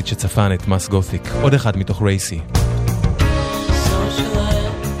על העתיד שצפן את מס גותיק. עוד אחד מתוך רייסי.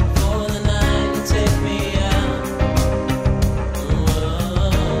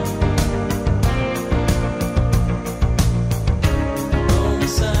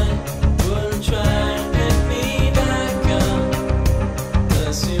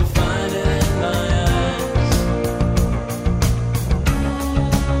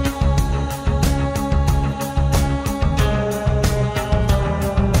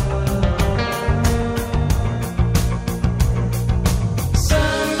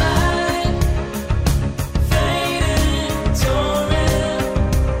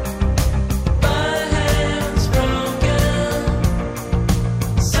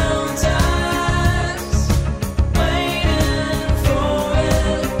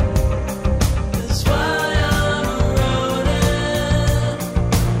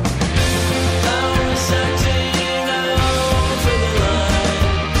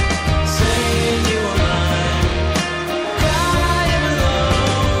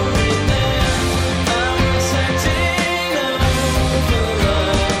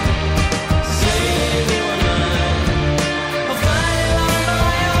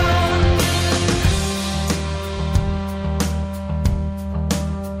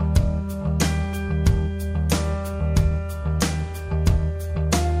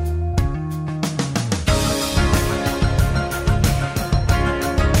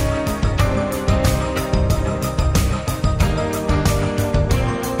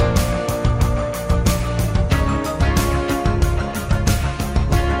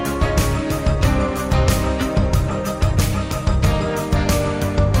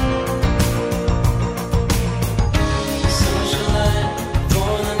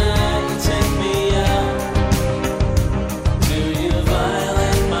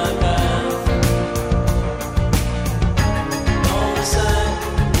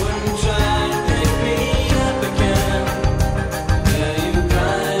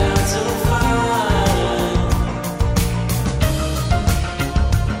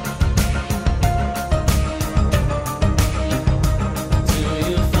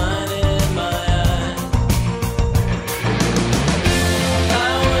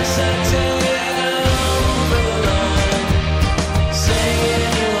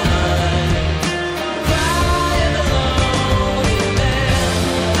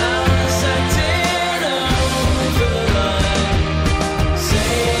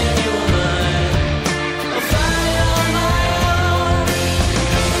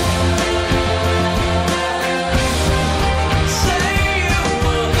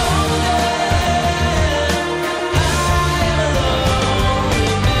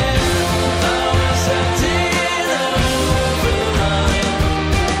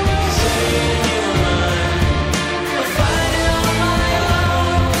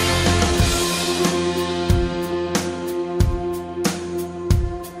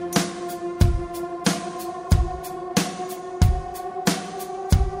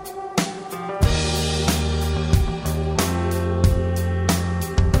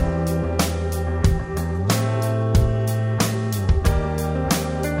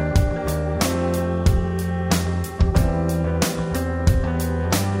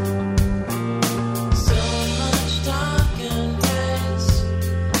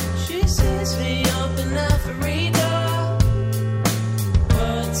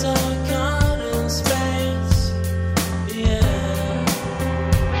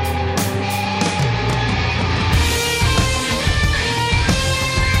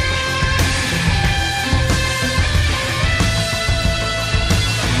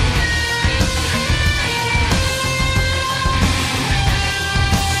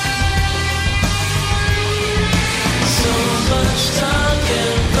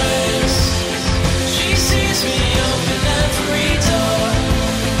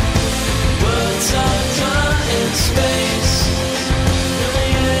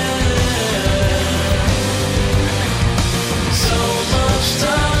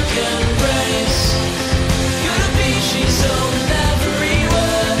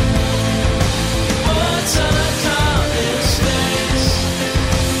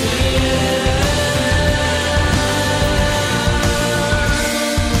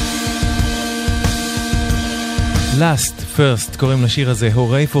 Last First קוראים לשיר הזה,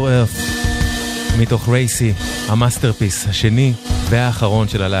 Hooray for Earth, מתוך רייסי, המאסטרפיס השני והאחרון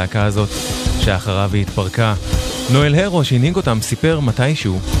של הלהקה הזאת, שאחריו היא התפרקה. נואל הרו שהנהיג אותם סיפר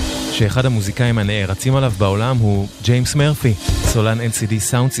מתישהו שאחד המוזיקאים הנערצים עליו בעולם הוא ג'יימס מרפי, סולן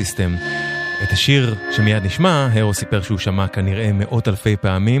LCD Sound System. את השיר שמיד נשמע, הרו סיפר שהוא שמע כנראה מאות אלפי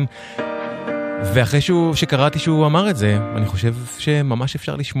פעמים, ואחרי שקראתי שהוא אמר את זה, אני חושב שממש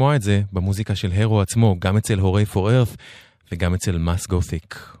אפשר לשמוע את זה במוזיקה של הרו עצמו, גם אצל Hooray for Earth וגם אצל Mass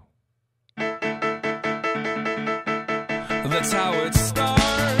Gothic. That's how it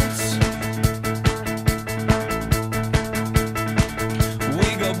starts. We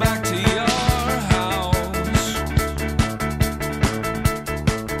go back to your house.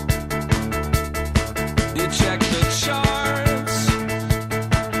 You check the charts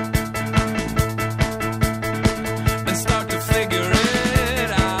and start to figure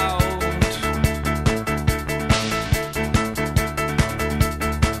it out.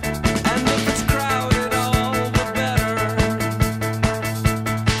 And if it's crowded, all the better.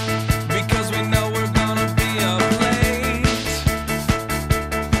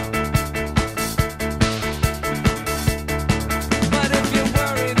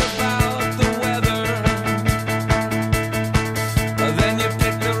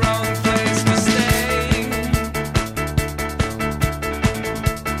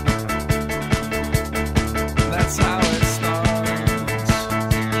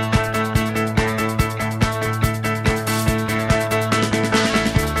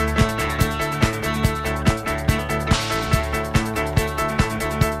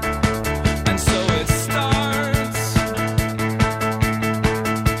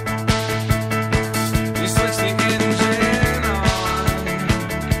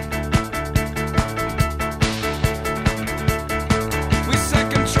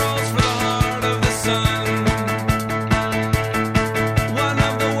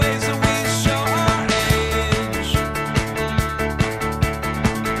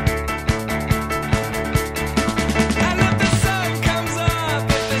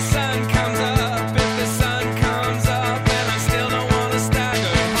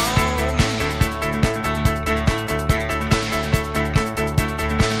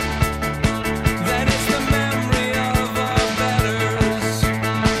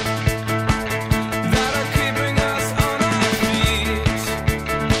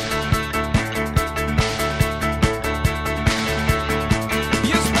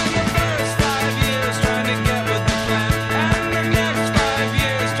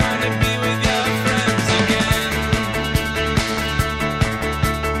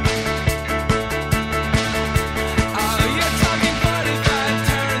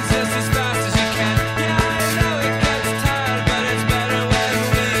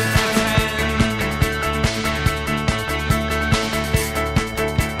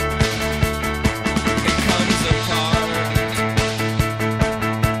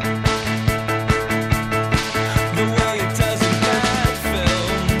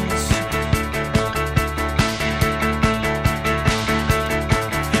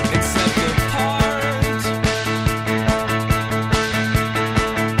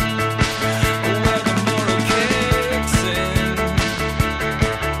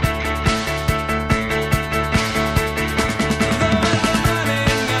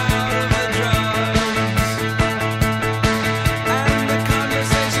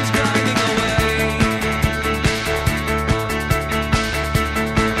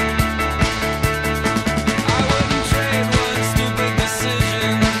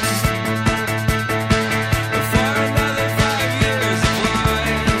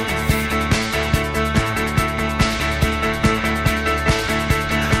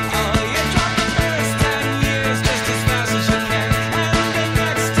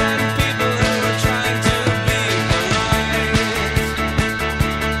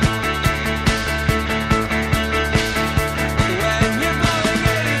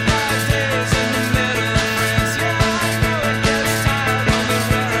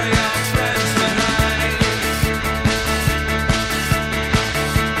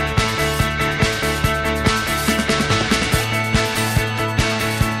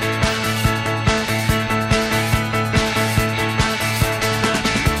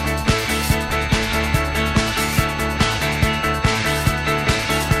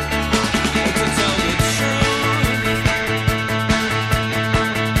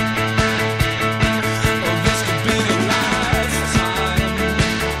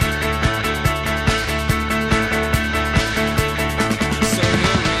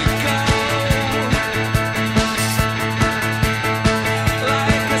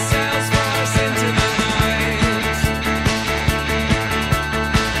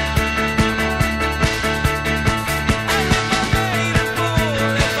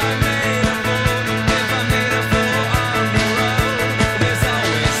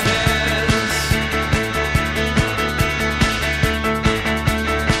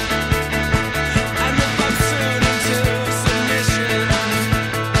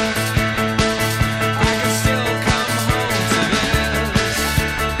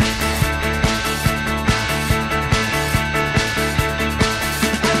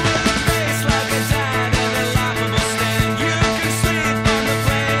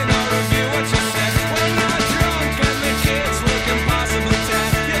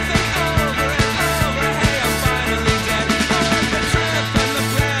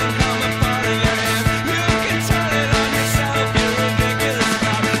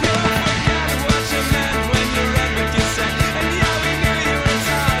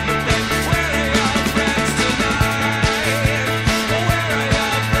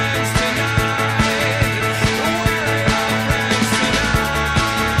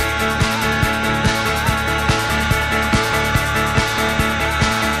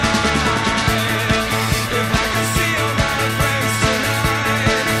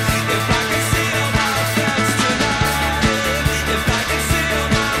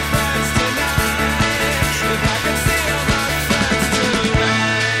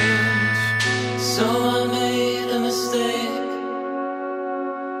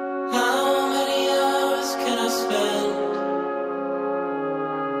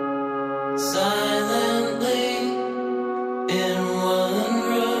 silently in one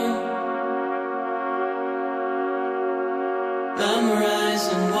room,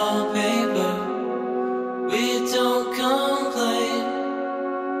 memorizing wallpaper. We don't complain,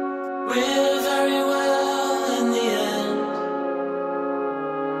 we're very well in the end.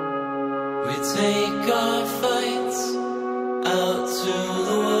 We take our fights out to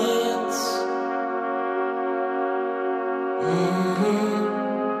the woods.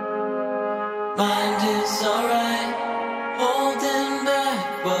 Mind is alright, holding back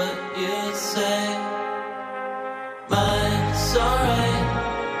what you say. Mind's alright,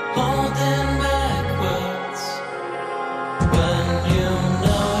 holding back words. When you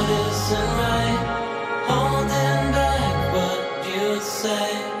know it isn't right, holding back what you say.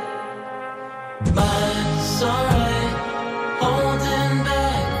 Mind's alright, holding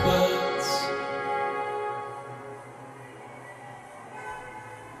back words.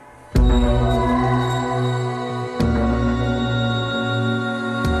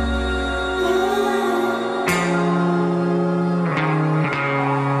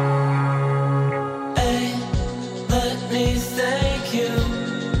 Hey, let me thank you.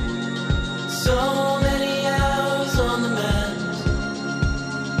 So many hours on the mat,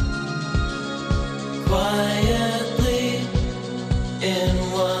 quietly in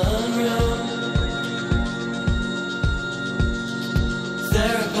one room.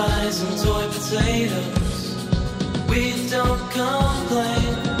 There are pies and toy potatoes. We don't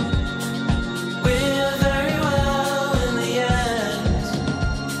complain, we're very well in the end.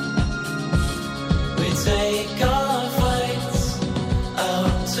 We take our fights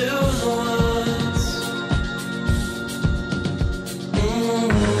out to the woods.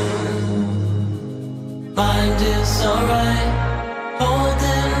 Mind is alright,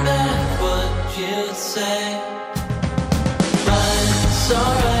 holding back what you say. Mind's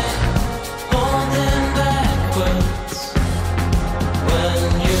alright, holding back words. When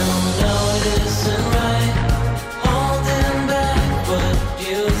you know it isn't right, holding back what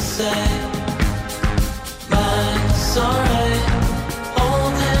you say. Mind's alright,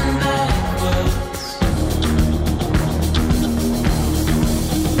 holding back words.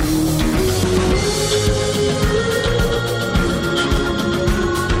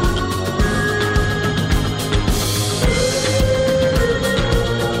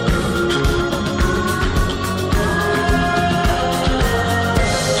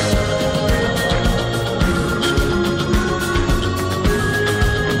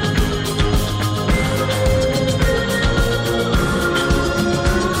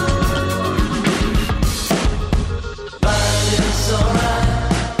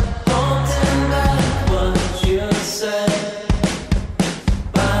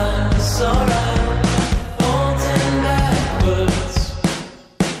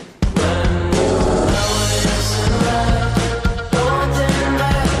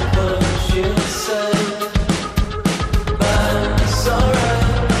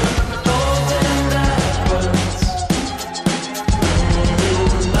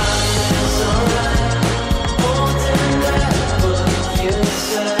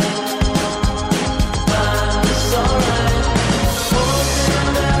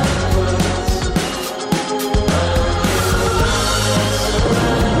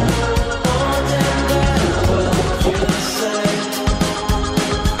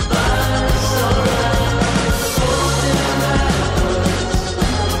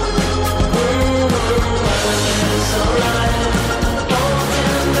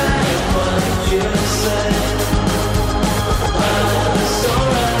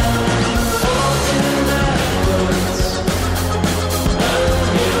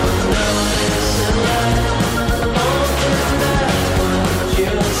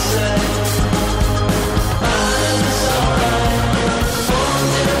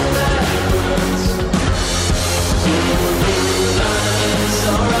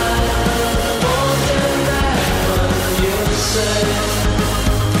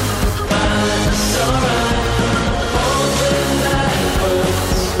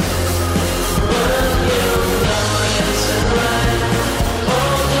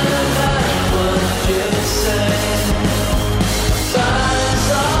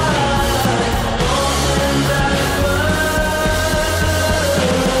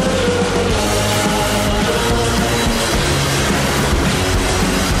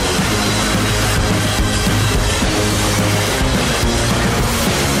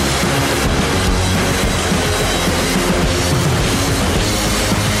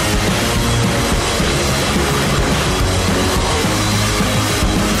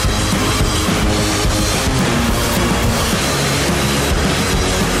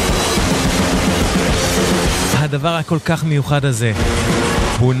 הדבר הכל כך מיוחד הזה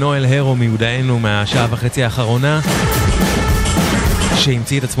הוא נואל הרו מיודענו מהשעה וחצי האחרונה,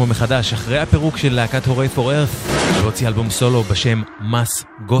 שהמציא את עצמו מחדש אחרי הפירוק של להקת הורי פור ארת, והוציא אלבום סולו בשם מס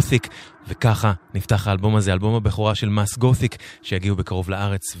גותיק, וככה נפתח האלבום הזה, אלבום הבכורה של מס גותיק, שיגיעו בקרוב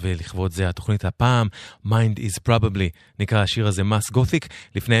לארץ, ולכבוד זה התוכנית הפעם, Mind is Probably, נקרא השיר הזה מס גותיק.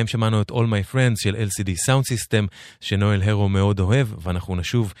 לפניהם שמענו את All My Friends של LCD Sound System, שנואל הרו מאוד אוהב, ואנחנו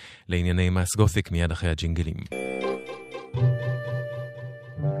נשוב לענייני מס גותיק מיד אחרי הג'ינגלים.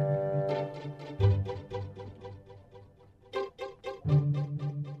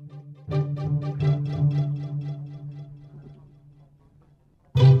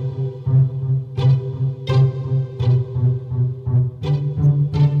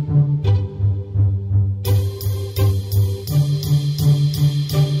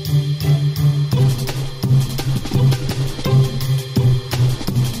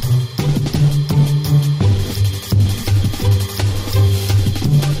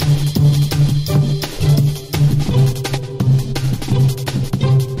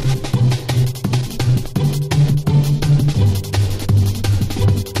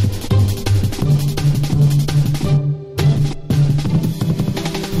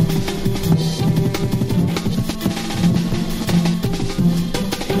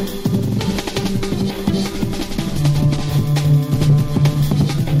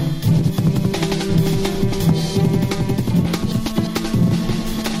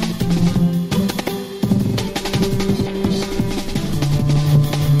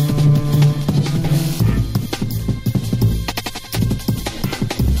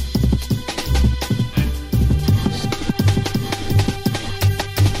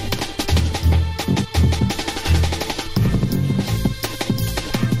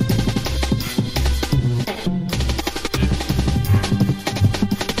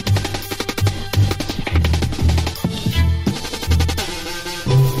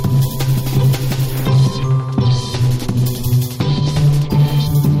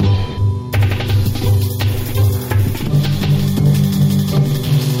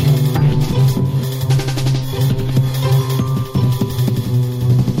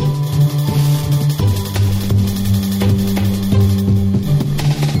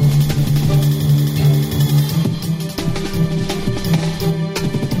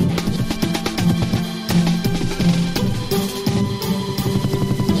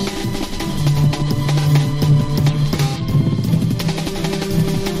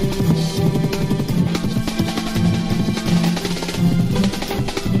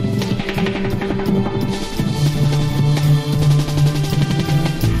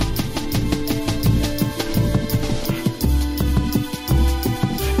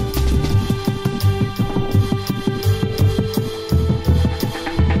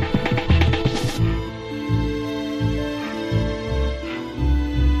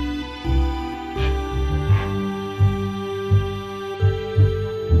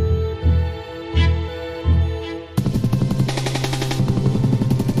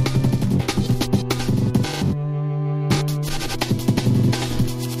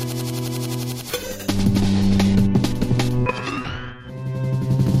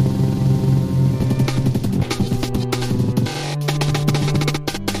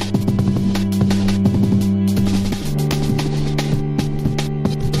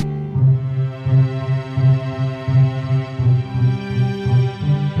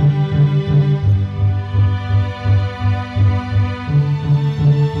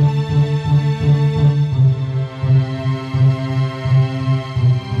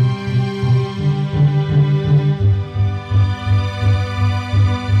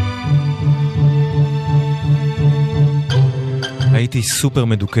 הייתי סופר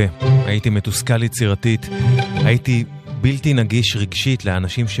מדוקה, הייתי מתוסכל יצירתית, הייתי בלתי נגיש רגשית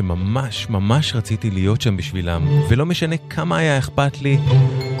לאנשים שממש ממש רציתי להיות שם בשבילם, ולא משנה כמה היה אכפת לי,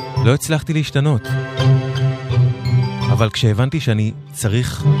 לא הצלחתי להשתנות. אבל כשהבנתי שאני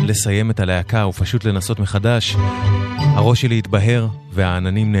צריך לסיים את הלהקה ופשוט לנסות מחדש, הראש שלי התבהר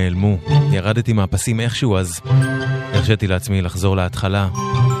והעננים נעלמו. ירדתי מהפסים איכשהו, אז הרשיתי לעצמי לחזור להתחלה.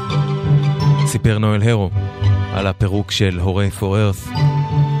 סיפר נואל הרו על הפירוק של הורי פור ארת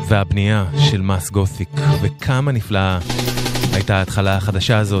והבנייה של מס גותיק, וכמה נפלאה הייתה ההתחלה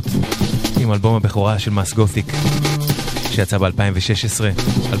החדשה הזאת עם אלבום הבכורה של מס גותיק שיצא ב-2016,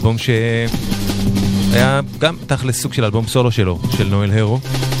 אלבום שהיה גם תכלס סוג של אלבום סולו שלו, של נואל הרו.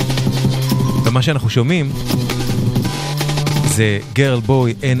 ומה שאנחנו שומעים זה Girl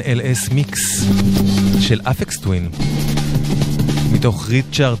Boy NLS מיקס של אפקס טווין מתוך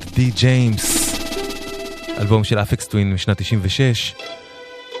ריצ'רד די ג'יימס, אלבום של אפקס טווין משנת 96,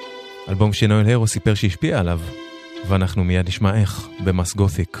 אלבום שנואל הרו סיפר שהשפיע עליו, ואנחנו מיד נשמע איך במס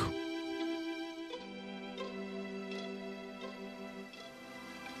גותיק.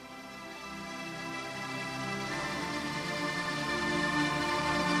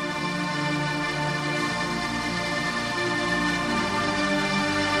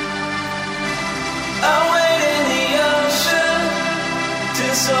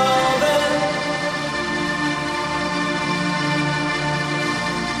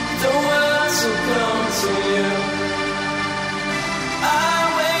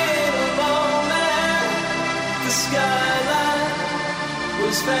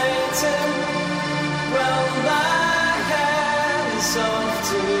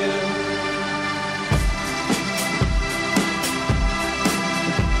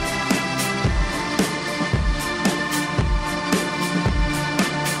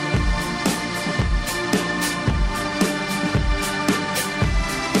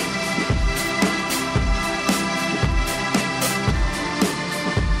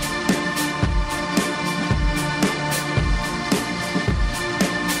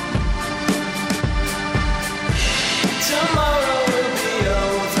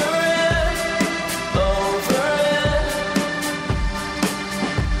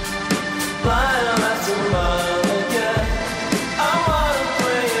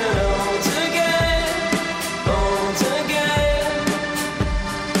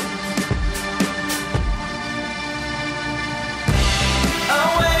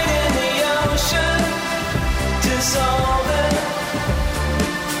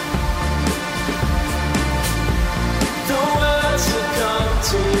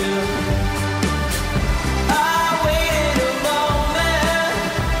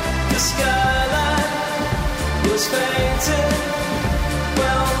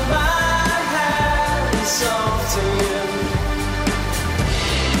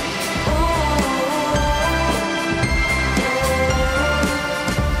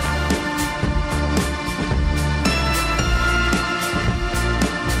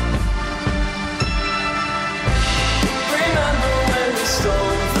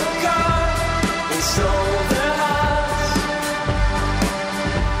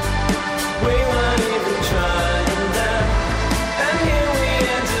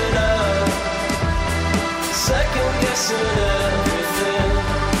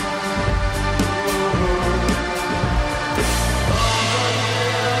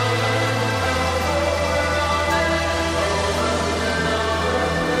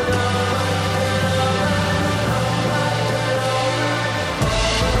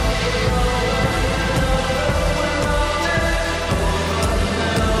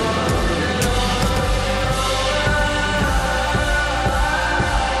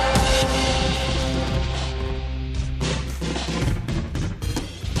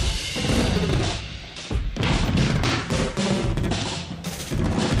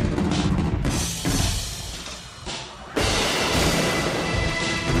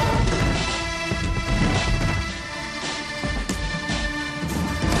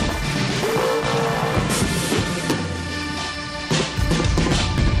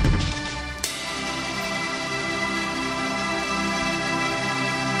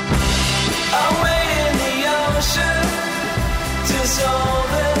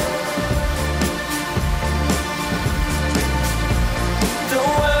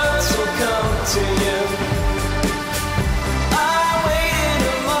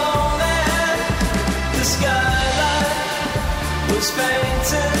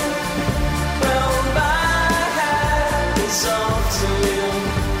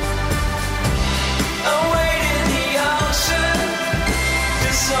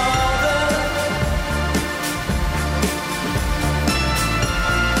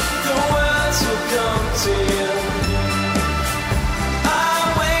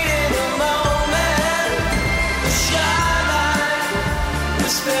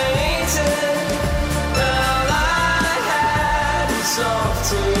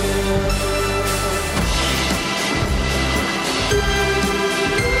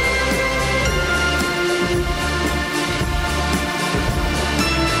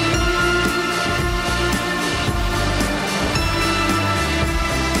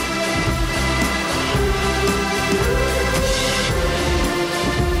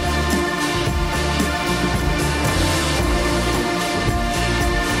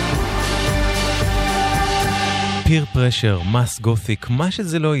 פיר פרשר, מס גותיק, מה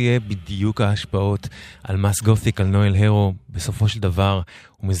שזה לא יהיה בדיוק ההשפעות על מס גותיק, על נואל הרו, בסופו של דבר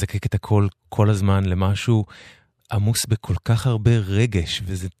הוא מזקק את הכל כל הזמן למשהו עמוס בכל כך הרבה רגש,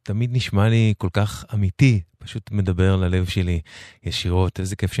 וזה תמיד נשמע לי כל כך אמיתי פשוט מדבר ללב שלי ישירות.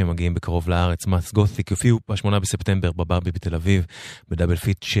 איזה כיף שהם מגיעים בקרוב לארץ. מאס גות'יק יופיעו ב8 בספטמבר בברבי בתל אביב, בדאבל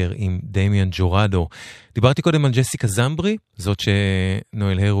פיצ'ר עם דמיאן ג'ורדו. דיברתי קודם על ג'סיקה זמברי, זאת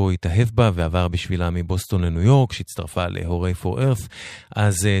שנואל הרו התאהב בה ועבר בשבילה מבוסטון לניו יורק, שהצטרפה להורי פור ארת'.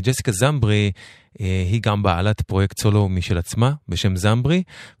 אז ג'סיקה זמברי היא גם בעלת פרויקט סולו משל עצמה בשם זמברי,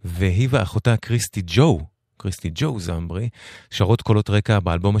 והיא ואחותה קריסטי ג'ו זמברי שרות קולות רקע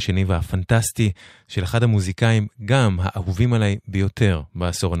באלבום השני והפנטסטי של אחד המוזיקאים גם האהובים עליי ביותר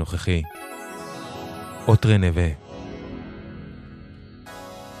בעשור הנוכחי, אוטרה נווה.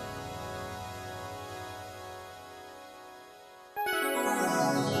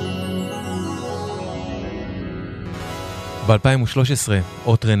 ב-2013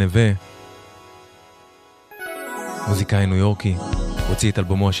 אוטרה נווה, מוזיקאי ניו יורקי, הוציא את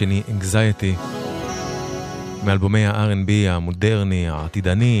אלבומו השני Anxiety, מאלבומי ה-R&B המודרני,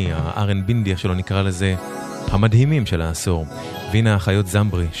 העתידני, ה-R&B שלו נקרא לזה, המדהימים של העשור. והנה האחיות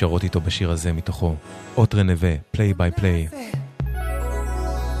זמברי שרות איתו בשיר הזה מתוכו, אוטרה נווה, Play by Play.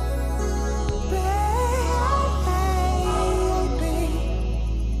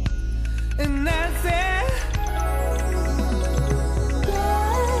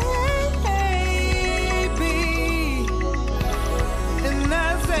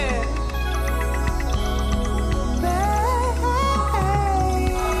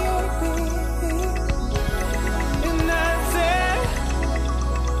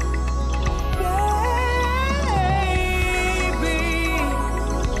 Baby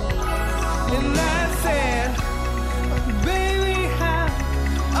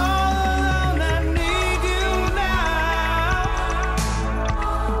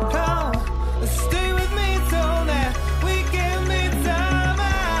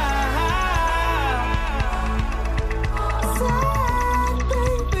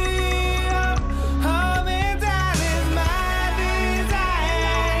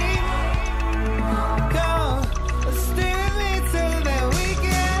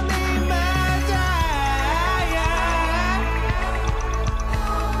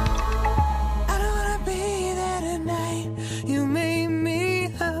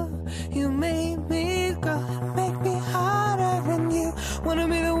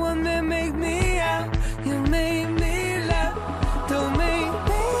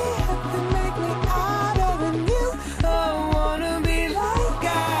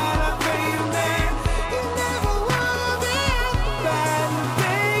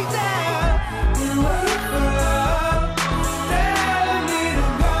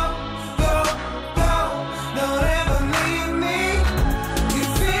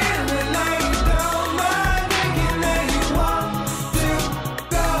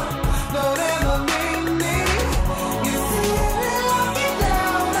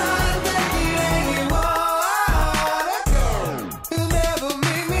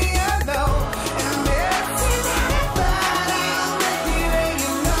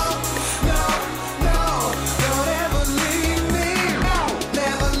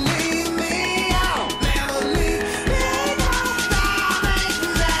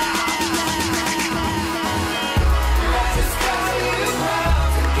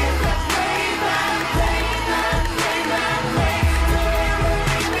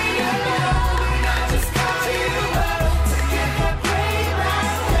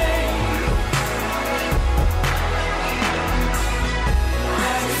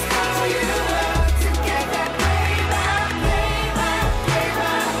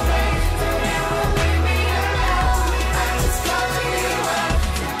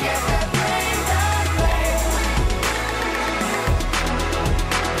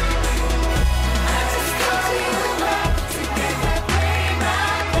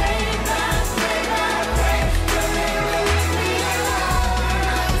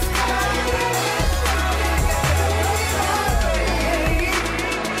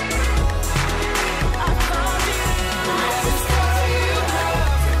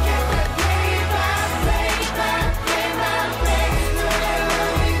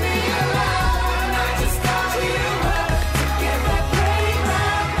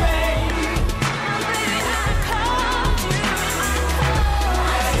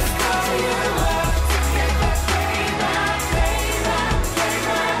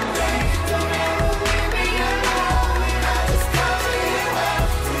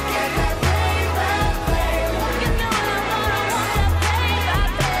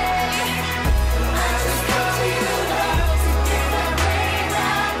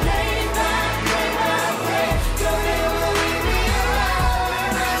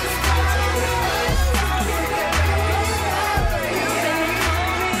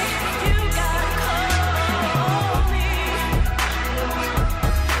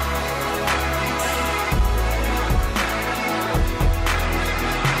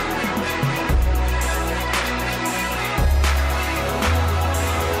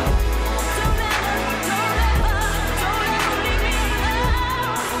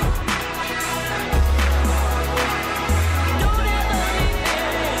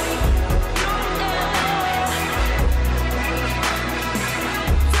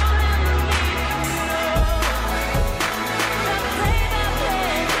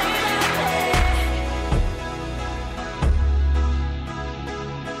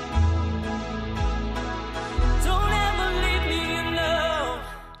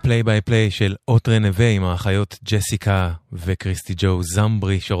פליי ביי פליי של אוטרה נווה עם האחיות ג'סיקה וקריסטי ג'ו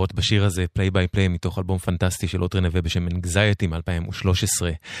זמברי שרות בשיר הזה פליי ביי פליי מתוך אלבום פנטסטי של אוטרה נווה בשם אנגזייטי מ-2013.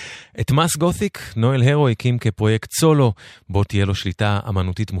 את מס גותיק נואל הרו הקים כפרויקט סולו בו תהיה לו שליטה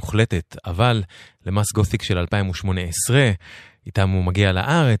אמנותית מוחלטת, אבל למס גותיק של 2018 איתם הוא מגיע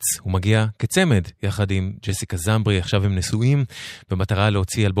לארץ, הוא מגיע כצמד יחד עם ג'סיקה זמברי, עכשיו הם נשואים במטרה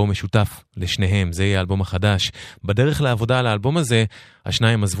להוציא אלבום משותף לשניהם, זה יהיה האלבום החדש. בדרך לעבודה על האלבום הזה,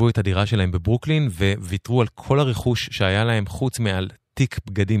 השניים עזבו את הדירה שלהם בברוקלין וויתרו על כל הרכוש שהיה להם חוץ מעל תיק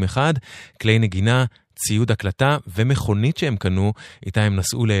בגדים אחד, כלי נגינה, ציוד הקלטה ומכונית שהם קנו, איתה הם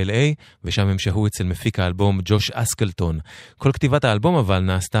נסעו ל-LA ושם הם שהו אצל מפיק האלבום ג'וש אסקלטון. כל כתיבת האלבום אבל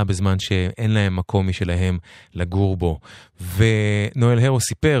נעשתה בזמן שאין להם מקום משלהם לגור בו. ונואל הרו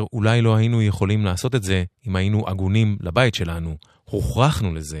סיפר, אולי לא היינו יכולים לעשות את זה אם היינו אגונים לבית שלנו.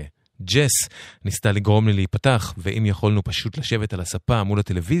 הוכרחנו לזה. ג'ס ניסתה לגרום לי להיפתח, ואם יכולנו פשוט לשבת על הספה מול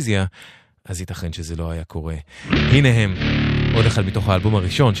הטלוויזיה, אז ייתכן שזה לא היה קורה. הנה הם, עוד אחד מתוך האלבום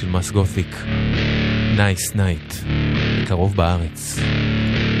הראשון של מס גותיק. Nice Night, קרוב בארץ.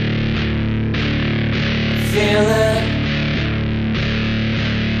 Feel it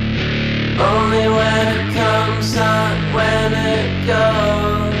only when it comes, not when it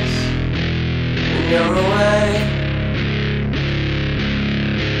goes. And you're away.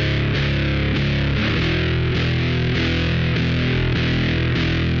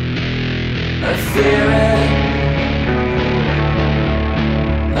 I fear it.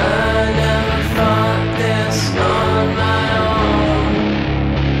 I never thought this on my own.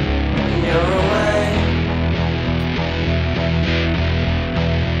 And you're away.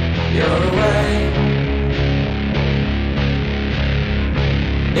 You're away.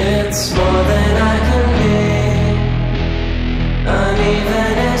 It's more than I can be.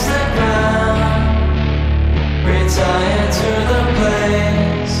 Uneven is the ground. Retired to the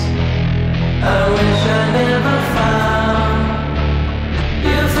place I wish I never found.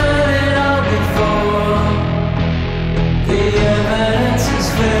 You've heard it all before. The evidence is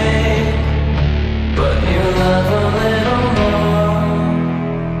fake, but you love a little more.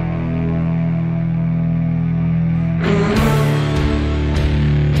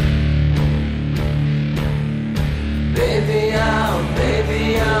 Baby, I'll be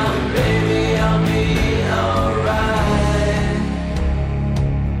alright.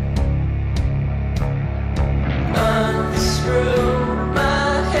 Unscrew my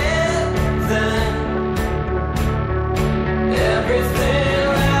head, then everything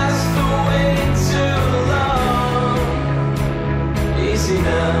lasts for way too long. Easy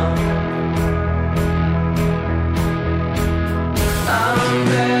now. I'm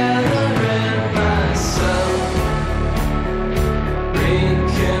bettering myself.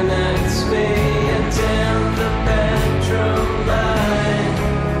 Reconnect me and dim the bedroom light.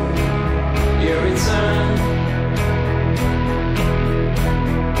 You return.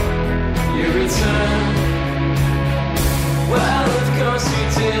 You return. Well, of course you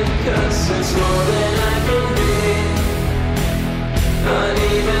did, 'cause it's more than I can be.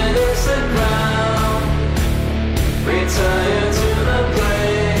 Uneven is the ground. Retire to the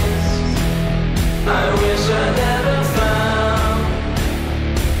place I wish I never found.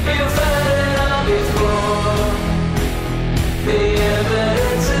 You've heard it all before. The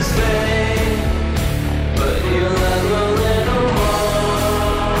evidence is fake, but you love a little more.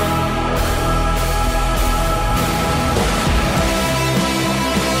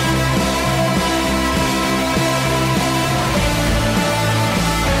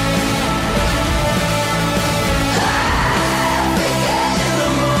 In the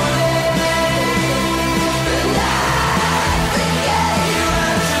morning, the night, you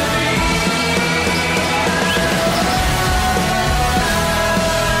have to be.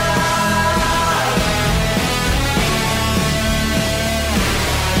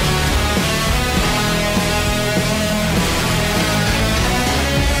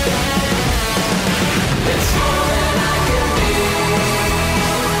 It's more than I can be.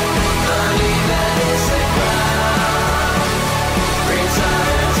 Uneven is the ground.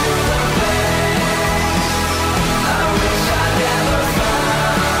 Retire to the place I wish I never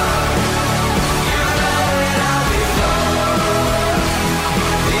found. You've heard it all before.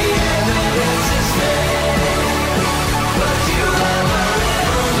 The evidence is fake, but you love a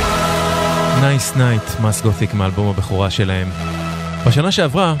little more. Nice Night, מס גותיק מאלבום הבכורה שלהם. בשנה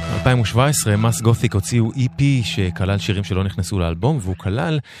שעברה, 2017, מס גותיק הוציאו EP שכלל שירים שלא נכנסו לאלבום, והוא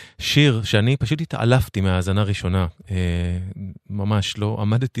כלל שיר שאני פשוט התעלפתי מהאזנה ראשונה. ממש לא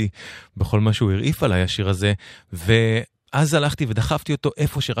עמדתי בכל מה שהוא הרעיף עליי השיר הזה, אז הלכתי ודחפתי אותו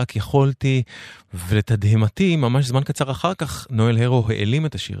איפה שרק יכולתי, ולתדהמתי, ממש זמן קצר אחר כך, נואל הרו העלים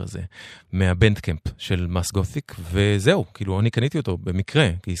את השיר הזה, מהבנדקמפ של מס גותיק, וזהו, כאילו אני קניתי אותו במקרה,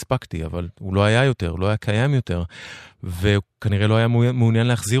 כי הספקתי, אבל הוא לא היה יותר, לא היה קיים יותר, וכנראה לא היה מעוניין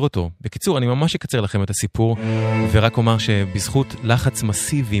להחזיר אותו. בקיצור, אני ממש אקצר לכם את הסיפור, ורק אומר שבזכות לחץ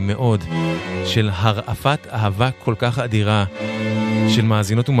מסיבי מאוד, של הרעפת אהבה כל כך אדירה, של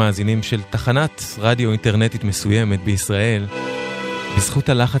מאזינות ומאזינים של תחנת רדיו אינטרנטית מסוימת בישראל, בזכות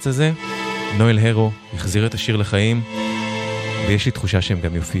הלחץ הזה, נואל הרו החזיר את השיר לחיים, ויש לי תחושה שהם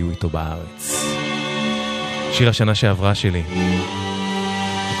גם יופיעו איתו בארץ. שיר השנה שעברה שלי,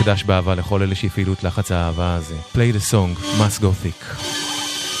 הוקדש באהבה לכל אלה שהפעילו את לחץ האהבה הזה. Play the song, מס גותיק.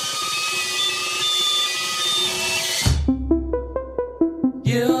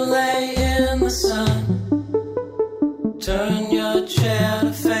 You lay in the sun, turn your chair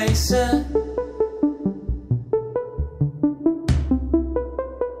to face it.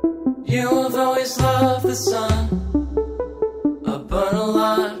 You have always loved the sun. I burn a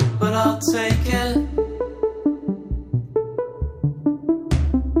lot, but I'll take it.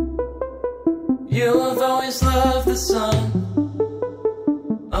 You have always loved the sun.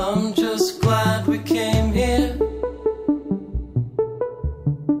 I'm just glad we came here.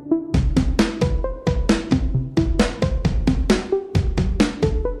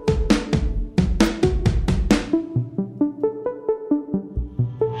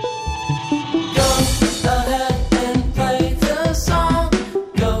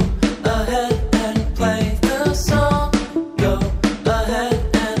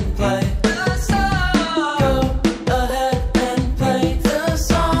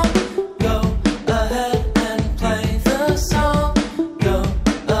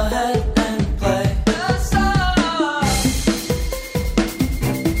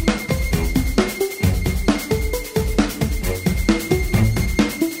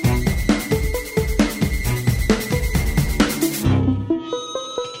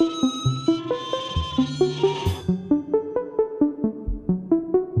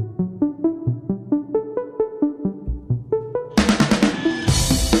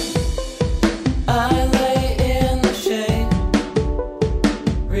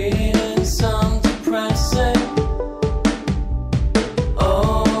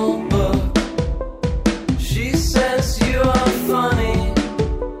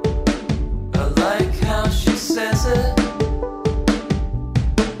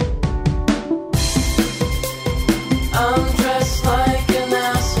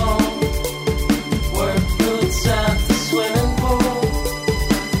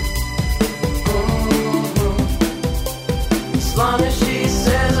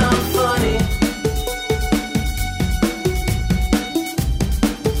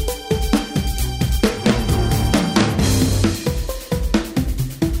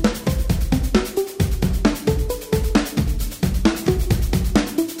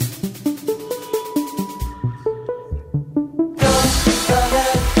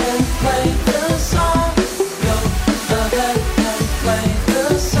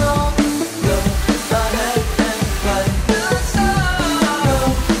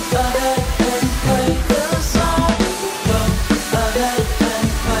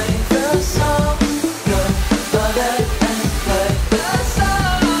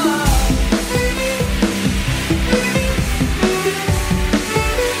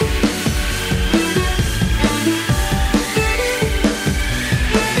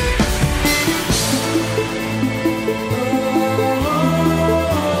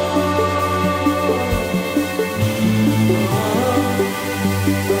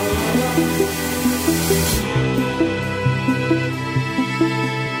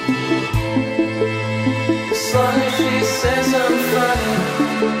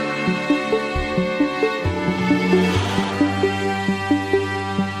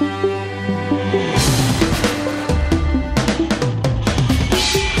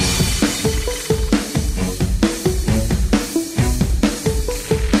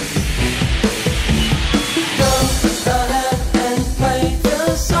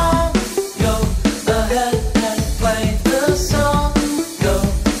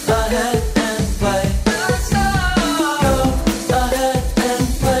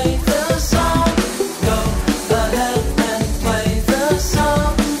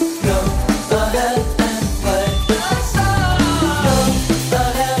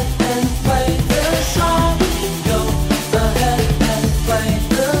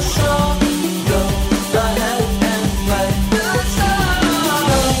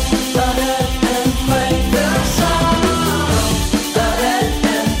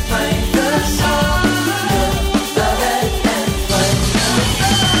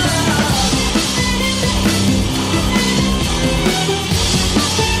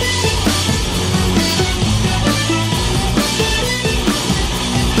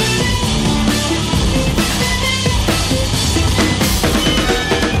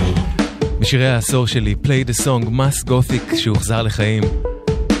 שירי העשור שלי, Play the Song, Mass Gothic, שהוחזר לחיים.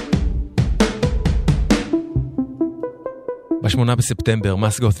 ב8 בספטמבר,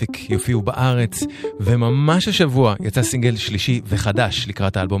 Mass Gothic יופיעו בארץ, וממש השבוע יצא סינגל שלישי וחדש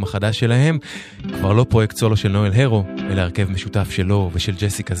לקראת האלבום החדש שלהם. כבר לא פרויקט סולו של נואל הרו, אלא הרכב משותף שלו ושל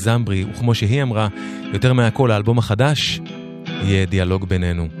ג'סיקה זמברי, וכמו שהיא אמרה, יותר מהכל האלבום החדש יהיה דיאלוג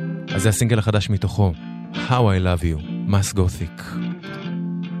בינינו. אז זה הסינגל החדש מתוכו, How I Love You, Mass Gothic.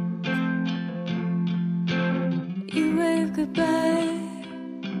 You wave goodbye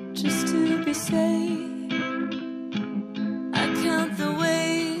just to be safe. I count the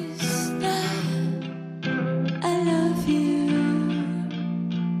ways that I love you.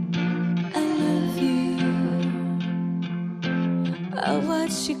 I love you. I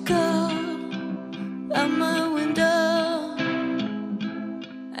watch you go out my window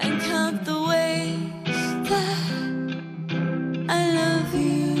and count the ways that I love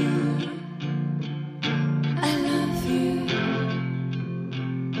you. I love you.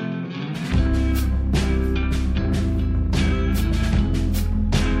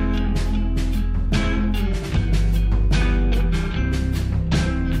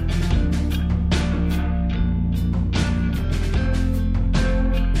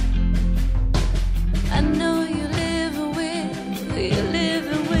 I know you're living with who you're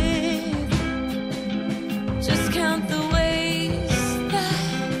living with. Just count the ways that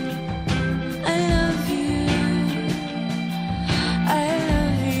I love you. I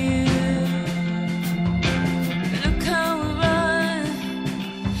love you. Look how we run.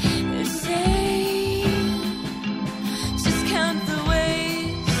 You say, just count the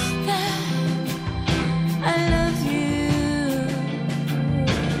ways that I love you.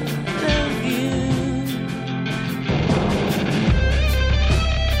 Love you.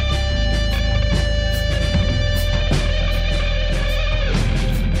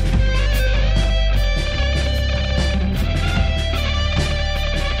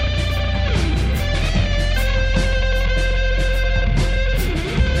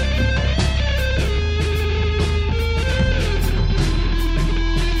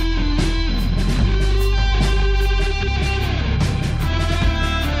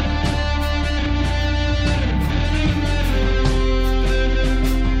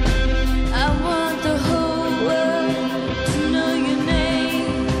 I want the whole world to know your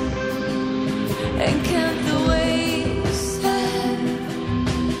name and count the ways that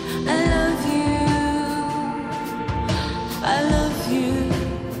I love you. I love you.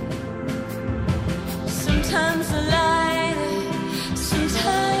 Sometimes the light,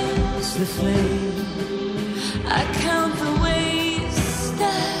 sometimes the flame. I count the ways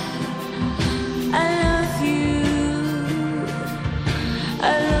that I love you.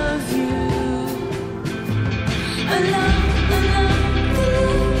 I love you. I love, I love, I love, I love, I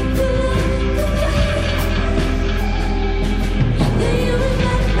love. Do you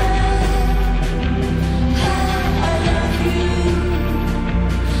remember how I love you?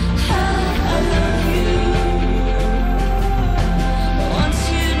 How I love you. Want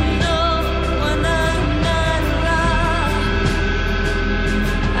you to know when I'm not around.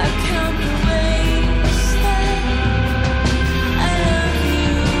 I count the ways that I love you.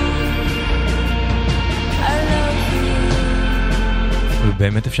 I love you.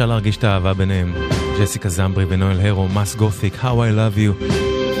 ובאמת אפשר להרגיש את האהבה ביניהם. ג'סיקה זמברי ונואל הרו, Mass Gothic, How I Love You.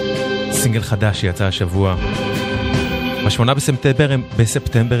 סינגל חדש שיצא השבוע. ב8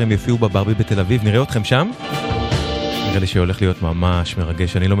 בספטמבר הם יופיעו בברבי בתל אביב. נראה אתכם שם? נראה לי שהולך להיות ממש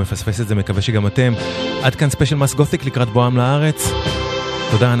מרגש. אני לא מפספס את זה, מקווה שגם אתם. עד כאן ספיישל Mass Gothic לקראת בואם לארץ.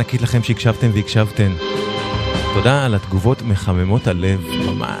 תודה ענקית לכם שהקשבתם והקשבתן. תודה על התגובות מחממות הלב.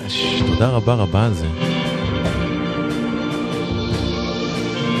 ממש. תודה רבה רבה על זה.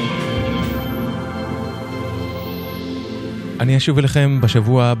 אני אשוב אליכם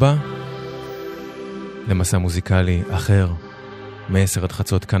בשבוע הבא למסע מוזיקלי אחר מ-10 עד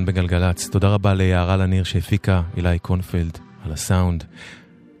חצות כאן בגלגלץ. תודה רבה ליערה לניר שהפיקה, אילי קונפלד על הסאונד.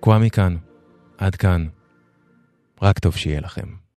 קוואמי כאן, עד כאן, רק טוב שיהיה לכם.